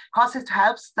pimps, because it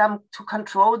helps them to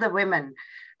control the women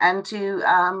and to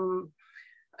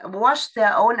wash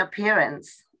their own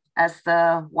appearance as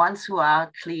the ones who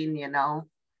are clean, you know.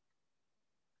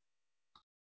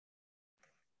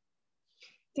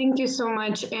 Thank you so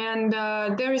much. And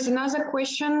there is another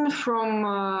question from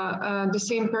the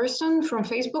same person from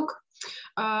Facebook.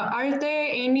 Are there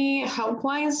any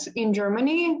helplines in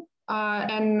Germany?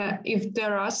 And if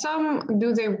there are some,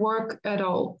 do they work at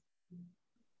all?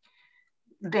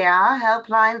 There are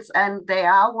helplines and they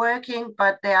are working,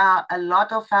 but there are a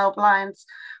lot of helplines,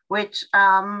 which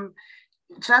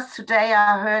just today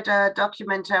I heard a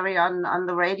documentary on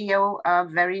the radio, a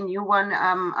very new one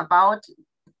about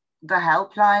the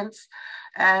helplines,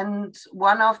 and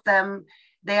one of them,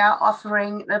 they are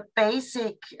offering a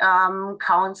basic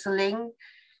counseling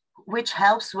which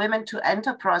helps women to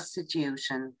enter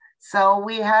prostitution. So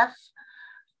we have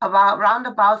around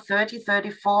 30,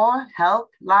 34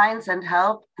 helplines and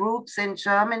help groups in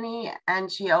Germany,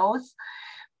 NGOs,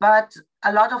 but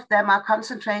a lot of them are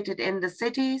concentrated in the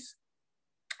cities,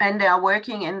 and they are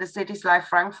working in the cities like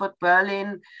Frankfurt,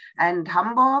 Berlin, and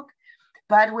Hamburg.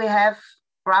 But we have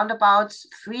around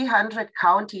 300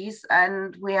 counties,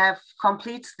 and we have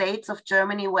complete states of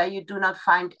Germany where you do not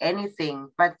find anything,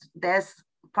 but there's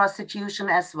prostitution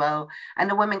as well, and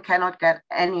the women cannot get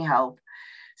any help.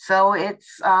 So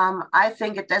it's, I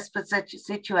think, a desperate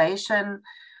situation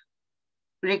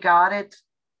regarded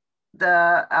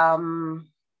the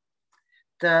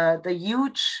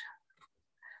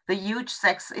huge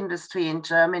sex industry in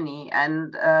Germany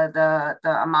and the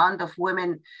amount of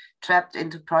women trapped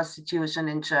into prostitution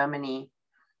in Germany.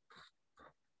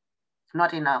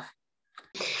 Not enough.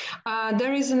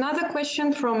 There is another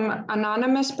question from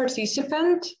anonymous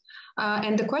participant,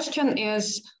 and the question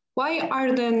is, why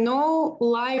are there no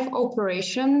live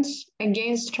operations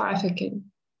against trafficking?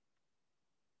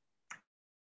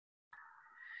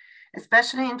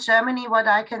 Especially in Germany, what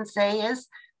I can say is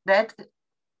that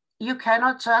you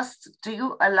cannot just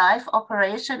do a live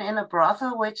operation in a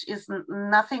brothel, which is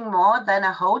nothing more than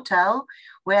a hotel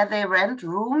where they rent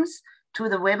rooms to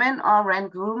the women or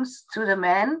rent rooms to the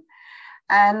men.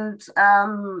 And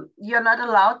you're not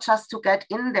allowed just to get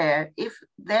in there. If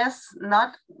there's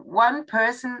not one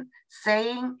person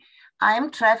saying,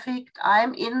 I'm trafficked,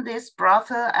 I'm in this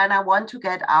brothel and I want to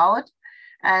get out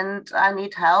and I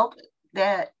need help,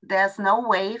 there's no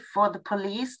way for the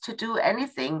police to do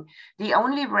anything. The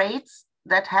only raids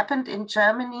that happened in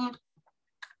Germany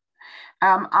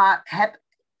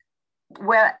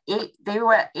they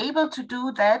were able to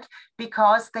do that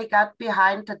because they got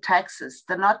behind the taxes,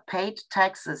 the not paid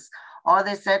taxes. Or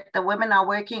they said the women are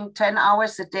working 10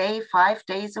 hours a day, 5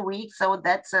 days a week. So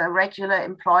that's a regular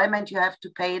employment. You have to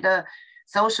pay the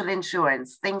social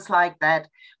insurance, things like that.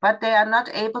 But they are not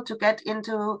able to get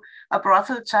into a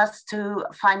brothel just to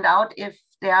find out if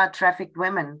they are trafficked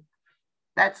women.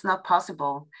 That's not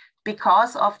possible,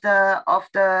 because of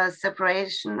the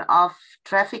separation of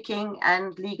trafficking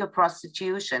and legal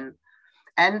prostitution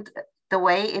and the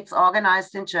way it's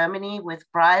organized in Germany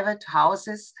with private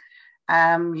houses.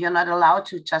 You're not allowed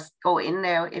to just go in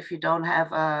there if you don't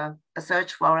have a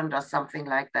search warrant or something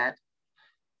like that.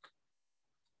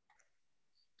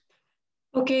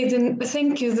 Okay, then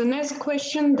thank you. The next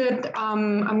question that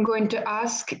I'm going to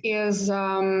ask is,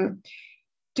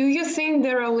 do you think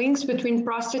there are links between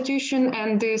prostitution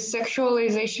and the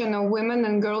sexualization of women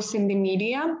and girls in the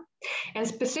media, and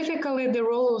specifically the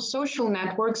role of social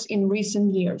networks in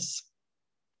recent years?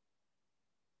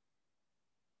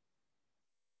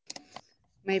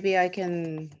 Maybe I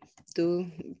can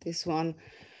do this one.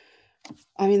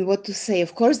 I mean, what to say?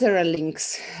 Of course, there are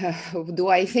links. Do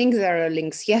I think there are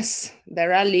links? Yes,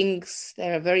 there are links.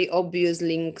 There are very obvious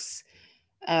links.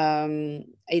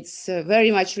 It's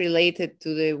very much related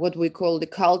to the what we call the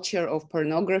culture of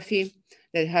pornography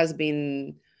that has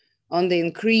been on the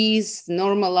increase,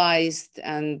 normalized,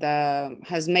 and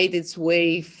has made its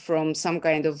way from some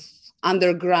kind of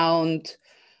underground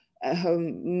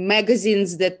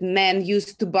magazines that men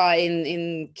used to buy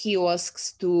in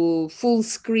kiosks to full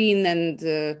screen and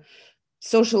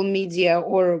social media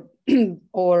or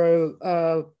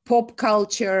or pop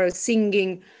culture,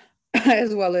 singing,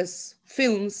 as well as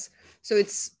films. So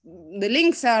it's the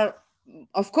links are,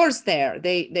 of course, there.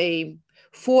 They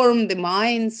form the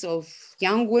minds of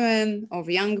young women, of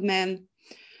young men,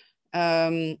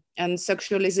 and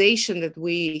sexualization that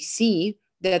we see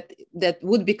that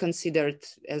would be considered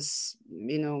as,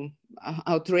 you know,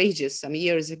 outrageous some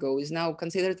years ago is now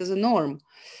considered as a norm.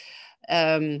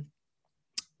 The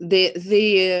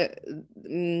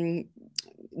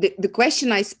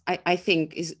question I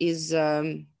think is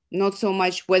not so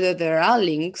much whether there are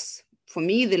links. For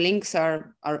me, the links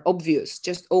are obvious.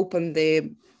 Just open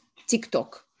the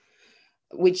TikTok,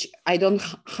 which I don't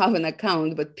have an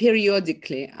account, but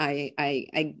periodically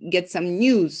I get some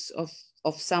news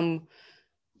of some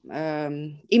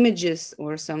images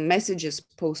or some messages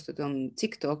posted on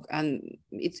TikTok, and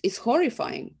it's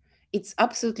horrifying. It's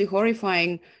absolutely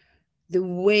horrifying the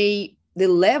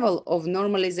level of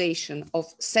normalization of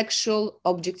sexual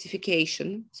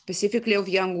objectification, specifically of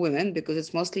young women, because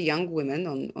it's mostly young women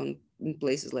on in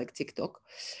places like TikTok,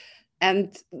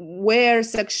 and where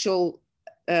sexual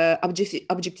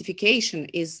objectification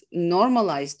is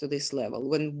normalized to this level.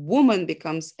 When woman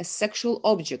becomes a sexual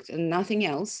object and nothing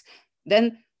else,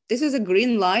 then this is a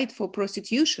green light for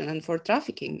prostitution and for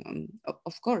trafficking,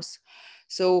 of course.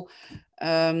 So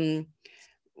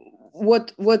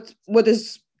what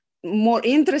is more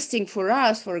interesting for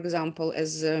us, for example,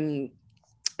 as a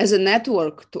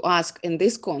network to ask in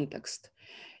this context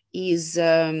is,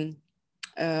 I'll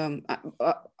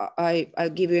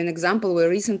give you an example. We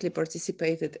recently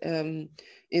participated in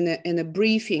a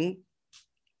briefing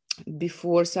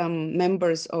before some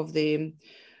members of the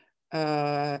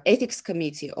ethics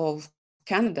committee of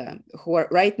Canada, who are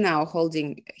right now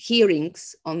holding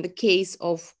hearings on the case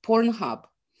of Pornhub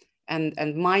and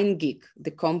MindGeek,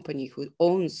 the company who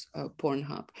owns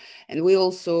Pornhub. And we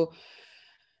also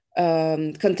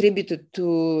contributed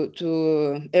to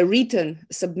a written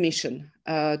submission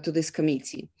to this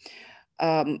committee.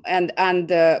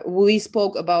 And we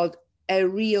spoke about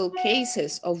real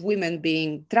cases of women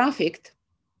being trafficked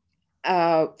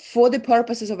for the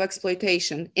purposes of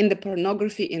exploitation in the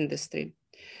pornography industry.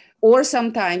 Or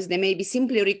sometimes they may be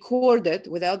simply recorded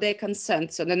without their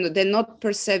consent. So then they're not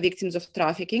per se victims of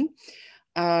trafficking,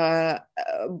 but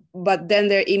then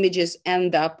their images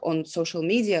end up on social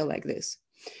media like this.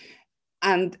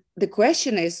 And the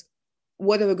question is,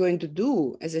 what are we going to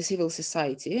do as a civil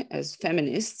society, as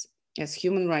feminists, as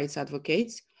human rights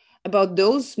advocates, about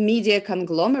those media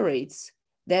conglomerates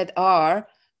that are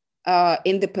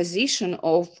in the position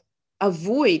of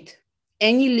avoid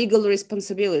any legal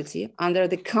responsibility under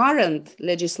the current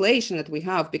legislation that we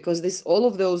have, because all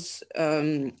of those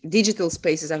digital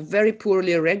spaces are very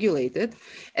poorly regulated,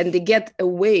 and they get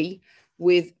away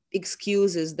with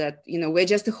excuses that, you know, we're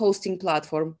just a hosting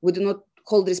platform. We do not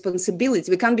hold responsibility.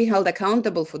 We can't be held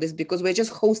accountable for this because we're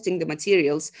just hosting the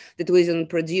materials that we didn't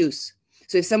produce.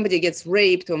 So if somebody gets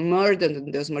raped or murdered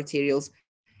in those materials,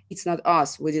 it's not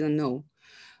us. We didn't know.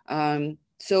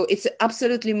 So it's an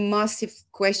absolutely massive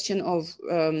question of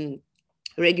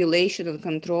regulation and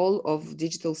control of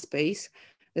digital space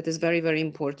that is very, very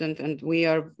important. And we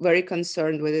are very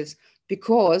concerned with this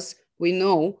because we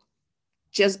know,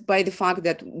 just by the fact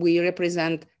that we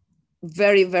represent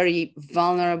very, very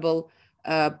vulnerable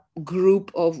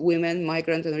group of women,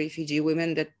 migrant and refugee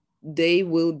women, that they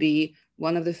will be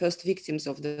one of the first victims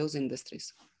of those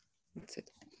industries. That's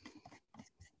it.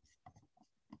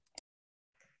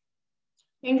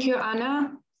 Thank you,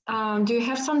 Anna. Do you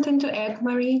have something to add,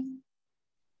 Marie?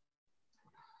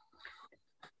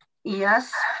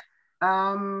 Yes,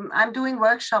 I'm doing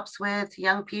workshops with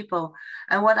young people.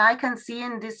 And what I can see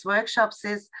in these workshops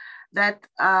is that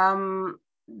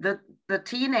the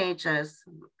teenagers,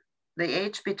 the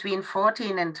age between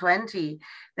 14 and 20,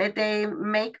 that they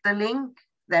make the link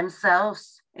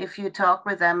themselves if you talk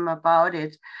with them about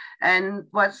it. And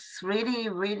what's really,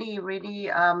 really,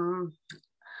 really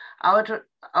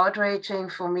outraging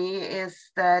for me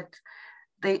is that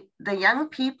the young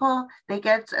people, they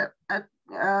get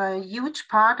a huge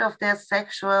part of their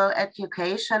sexual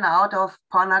education out of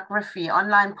pornography,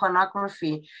 online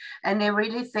pornography. And they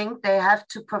really think they have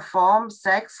to perform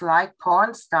sex like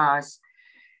porn stars,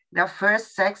 their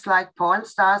first sex like porn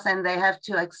stars, and they have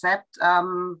to accept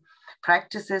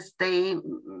practices they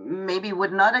maybe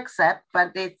would not accept,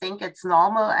 but they think it's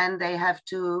normal and they have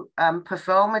to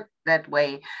perform it that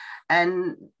way.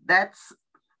 And that's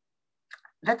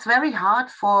very hard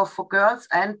for girls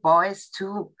and boys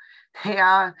too. They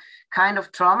are kind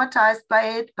of traumatized by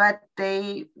it, but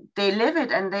they live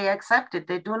it and they accept it.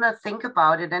 They do not think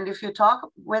about it. And if you talk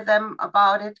with them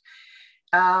about it,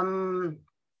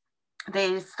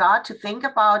 they start to think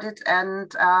about it,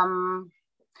 and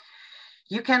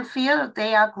you can feel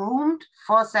they are groomed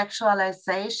for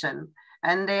sexualization,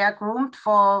 and they are groomed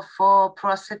for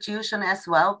prostitution as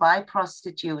well, by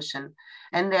prostitution.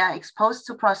 And they are exposed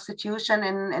to prostitution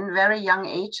in very young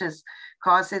ages,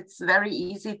 because it's very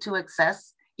easy to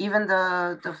access. Even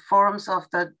the forums of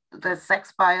the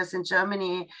sex buyers in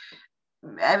Germany,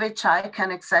 every child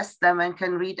can access them and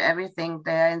can read everything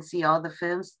there and see all the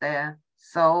films there.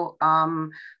 So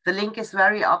the link is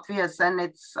very obvious, and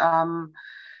it's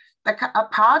a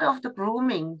part of the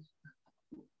grooming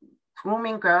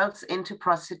girls into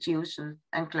prostitution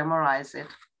and glamorize it.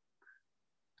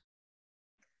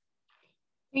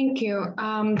 Thank you.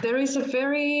 There is a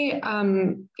very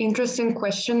interesting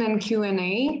question in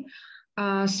Q&A.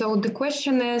 So the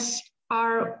question is,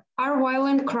 are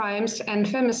violent crimes and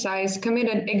femicides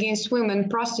committed against women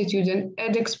prostituted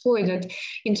and exploited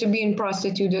into being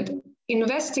prostituted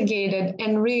investigated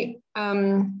and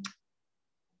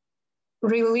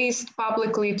released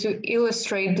publicly to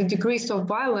illustrate the degrees of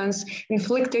violence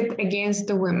inflicted against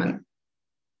the women?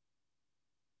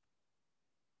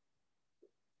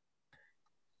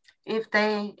 If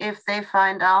they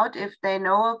find out, if they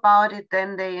know about it,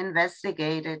 then they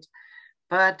investigate it.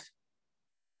 But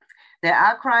there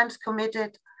are crimes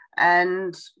committed,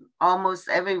 and almost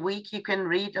every week you can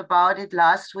read about it.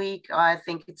 Last week, or I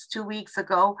think it's 2 weeks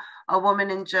ago, a woman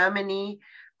in Germany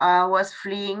was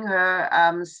fleeing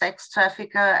her sex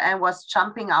trafficker and was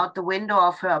jumping out the window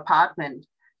of her apartment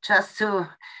just to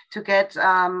get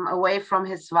away from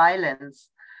his violence.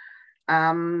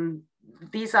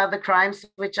 These are the crimes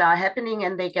which are happening,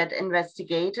 and they get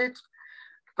investigated.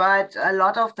 But a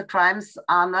lot of the crimes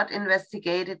are not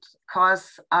investigated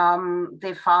because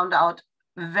they found out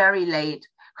very late.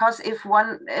 Because if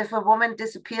a woman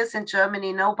disappears in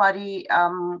Germany, nobody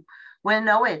will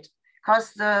know it.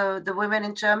 Because the women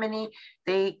in Germany,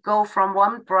 they go from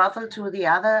one brothel to the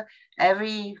other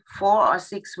every 4 or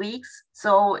 6 weeks.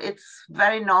 So it's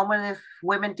very normal if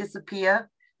women disappear.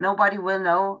 Nobody will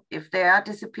know if they are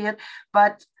disappeared.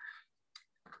 But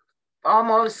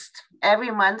almost every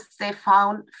month they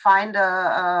find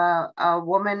a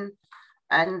woman,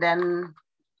 and then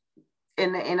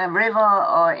in a river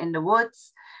or in the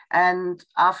woods, and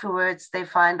afterwards they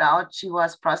find out she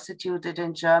was prostituted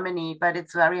in Germany, but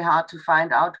it's very hard to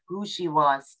find out who she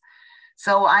was.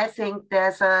 So I think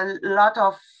there's a lot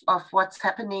of what's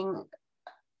happening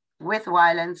with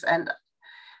violence and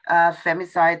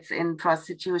femicides in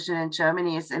prostitution in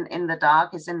Germany is in the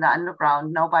dark, is in the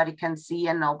underground. Nobody can see,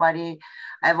 and nobody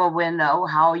ever will know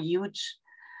how huge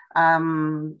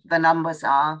the numbers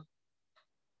are.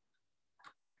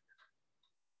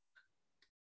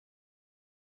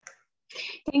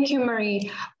 Thank you,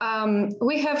 Marie.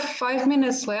 We have 5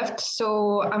 minutes left,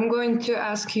 so I'm going to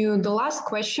ask you the last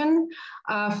question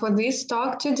for this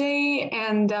talk today.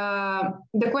 And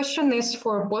the question is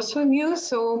for both of you,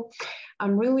 so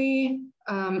I'm really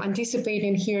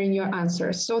anticipating hearing your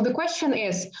answers. So the question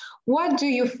is, what do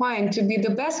you find to be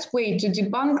the best way to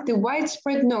debunk the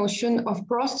widespread notion of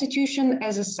prostitution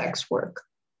as a sex work?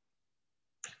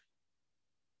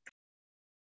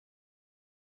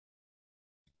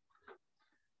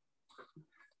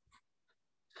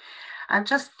 I'm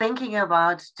just thinking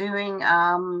about doing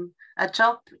a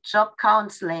job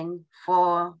counseling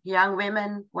for young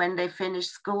women when they finish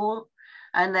school,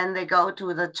 and then they go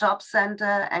to the job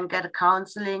center and get a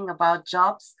counseling about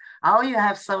jobs. Oh, you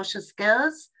have social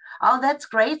skills? Oh, that's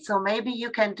great. So maybe you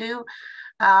can do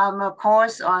a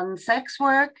course on sex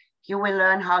work. You will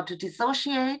learn how to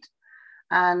dissociate,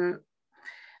 and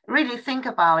really think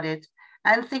about it.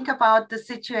 And think about the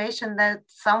situation that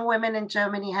some women in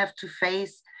Germany have to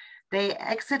face. They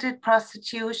exited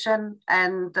prostitution,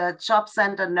 and the job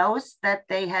center knows that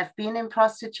they have been in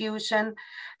prostitution,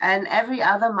 and every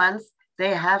other month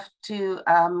they have to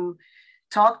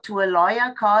talk to a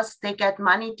lawyer because they get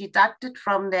money deducted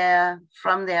from their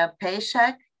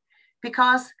paycheck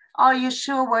because, are you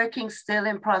sure working still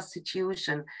in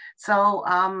prostitution? So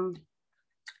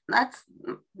that's,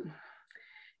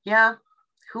 yeah,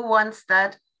 who wants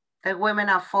that? That women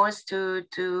are forced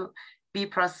to be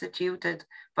prostituted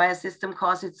by a system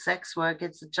because it's sex work.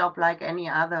 It's a job like any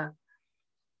other.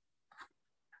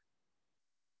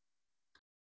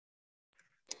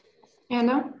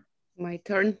 Anna? My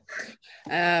turn.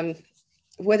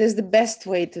 What is the best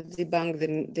way to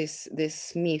debunk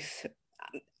this myth?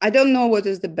 I don't know what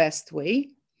is the best way,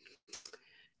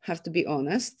 have to be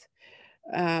honest,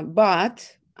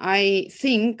 but I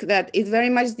think that it very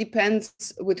much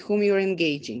depends with whom you're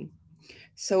engaging.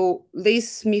 So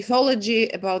this mythology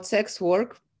about sex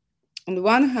work, on the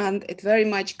one hand, it very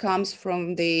much comes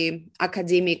from the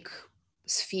academic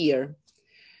sphere.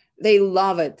 They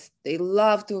love it. They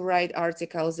love to write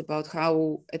articles about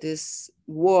how it is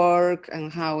work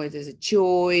and how it is a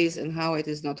choice and how it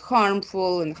is not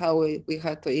harmful and how we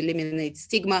have to eliminate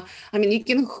stigma. I mean, you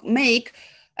can make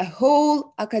a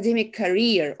whole academic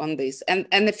career on this. And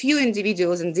a few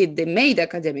individuals, indeed, they made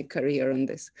academic career on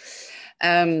this.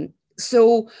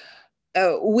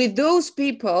 With those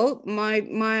people,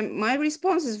 my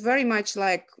response is very much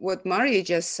like what Maria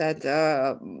just said.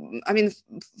 I mean,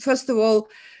 first of all,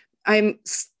 I'm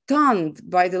stunned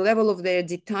by the level of their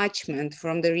detachment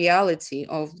from the reality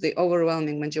of the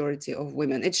overwhelming majority of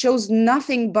women. It shows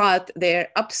nothing but their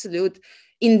absolute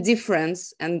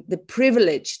indifference and the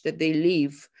privilege that they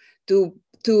live to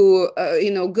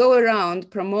go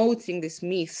around promoting this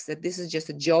myth that this is just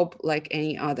a job like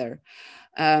any other.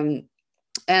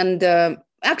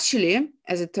 Actually,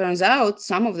 as it turns out,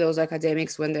 some of those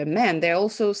academics, when they're men, they're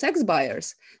also sex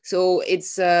buyers. So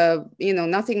it's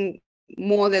nothing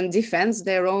more than defends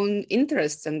their own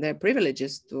interests and their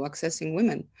privileges to accessing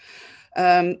women.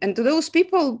 And to those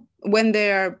people, when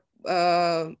they're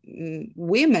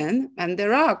women, and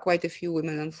there are quite a few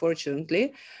women,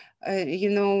 unfortunately,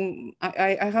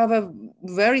 I have a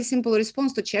very simple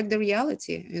response: to check the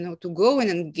reality, to go and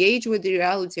engage with the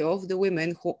reality of the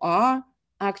women who are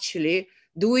actually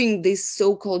doing these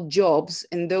so-called jobs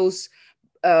in those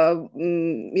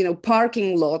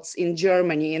parking lots in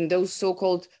Germany, and those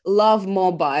so-called love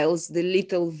mobiles, the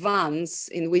little vans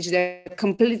in which they're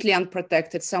completely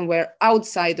unprotected somewhere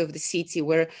outside of the city,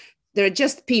 where there are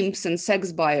just pimps and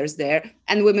sex buyers there,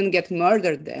 and women get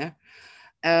murdered there.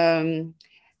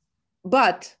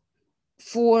 But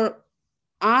for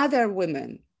other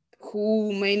women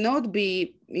who may not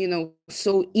be,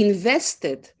 so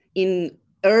invested in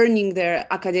earning their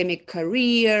academic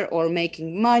career or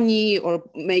making money or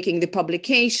making the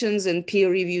publications and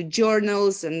peer-reviewed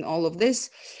journals and all of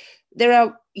this, there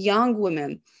are young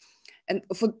women. And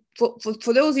for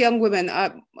those young women,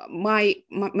 my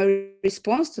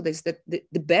response to this, that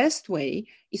the best way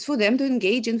is for them to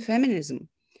engage in feminism,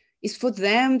 is for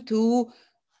them to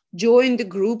join the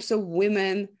groups of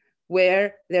women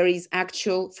where there is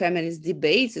actual feminist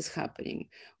debates is happening,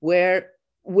 where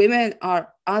women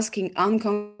are asking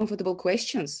uncomfortable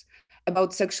questions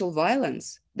about sexual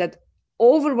violence that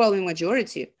overwhelming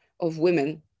majority of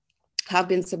women have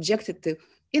been subjected to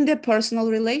in their personal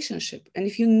relationship. And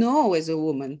if you know as a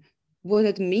woman what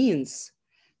it means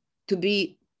to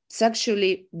be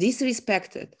sexually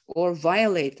disrespected or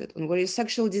violated, and where your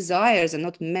sexual desires are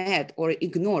not met or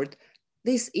ignored,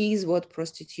 this is what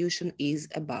prostitution is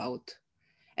about.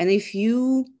 And if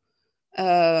you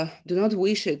do not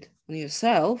wish it on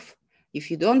yourself, if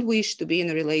you don't wish to be in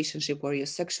a relationship where your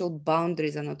sexual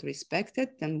boundaries are not respected,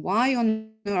 then why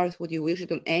on earth would you wish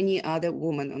it on any other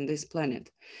woman on this planet?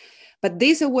 But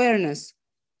this awareness,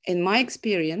 in my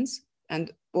experience, and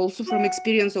also from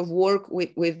experience of work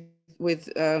with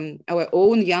our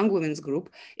own young women's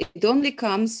group, it only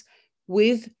comes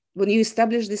with when you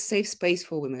establish this safe space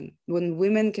for women, when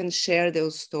women can share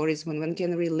those stories, when women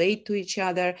can relate to each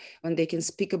other, when they can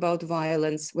speak about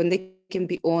violence, when they can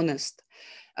be honest.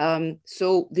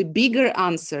 So the bigger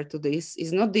answer to this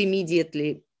is not the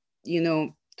immediately,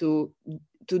 to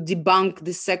debunk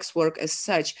the sex work as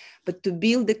such, but to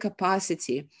build the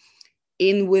capacity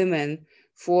in women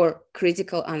for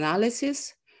critical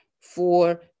analysis,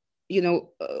 for,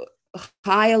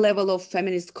 higher level of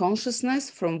feminist consciousness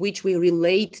from which we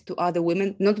relate to other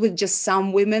women, not with just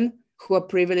some women who are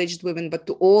privileged women, but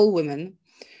to all women.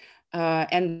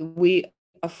 And we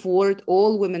afford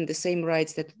all women the same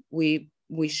rights that we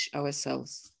wish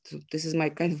ourselves. So this is my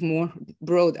kind of more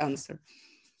broad answer.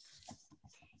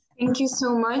 Thank you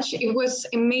so much. It was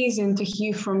amazing to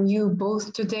hear from you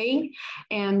both today.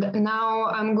 And now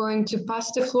I'm going to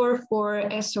pass the floor for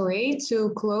SOA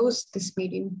to close this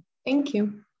meeting. Thank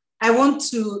you. I want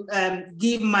to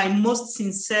give my most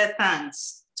sincere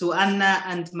thanks to Anna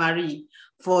and Marie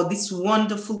for this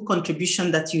wonderful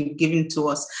contribution that you've given to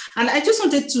us. And I just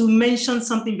wanted to mention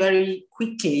something very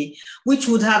quickly, which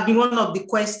would have been one of the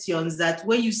questions, that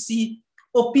when you see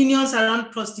opinions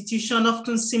around prostitution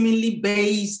often seemingly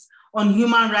based on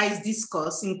human rights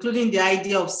discourse, including the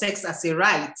idea of sex as a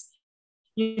right,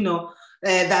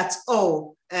 that,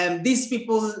 these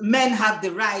people, men have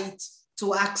the right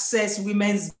to access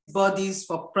women's bodies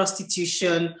for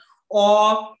prostitution,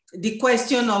 or the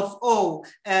question of,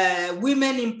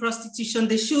 women in prostitution,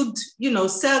 they should,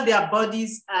 sell their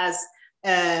bodies as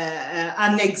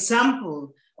an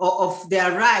example of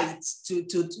their right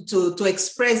to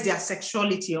express their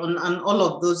sexuality on all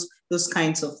of those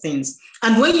kinds of things.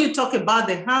 And when you talk about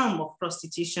the harm of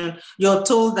prostitution, you're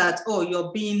told that,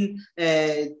 you're being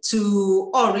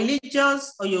too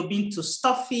religious, or you're being too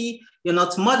stuffy, you're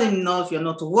not modern enough, you're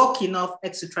not woke enough,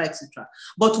 etc., etc.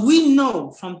 But we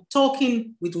know from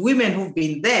talking with women who've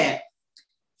been there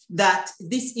that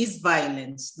this is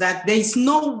violence, that there is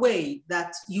no way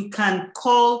that you can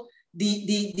call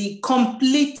the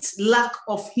complete lack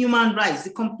of human rights,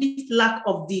 the complete lack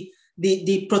of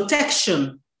the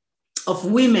protection of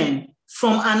women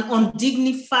from an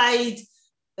undignified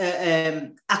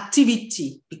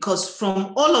activity, because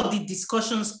from all of the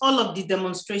discussions, all of the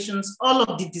demonstrations, all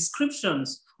of the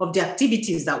descriptions of the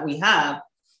activities that we have,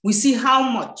 we see how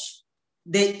much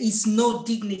there is no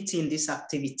dignity in this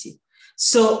activity.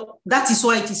 So that is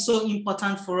why it is so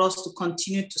important for us to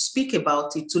continue to speak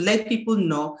about it, to let people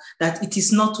know that it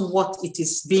is not what it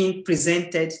is being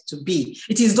presented to be.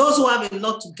 It is those who have a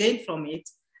lot to gain from it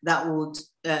that would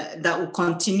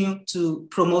continue to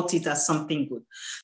promote it as something good.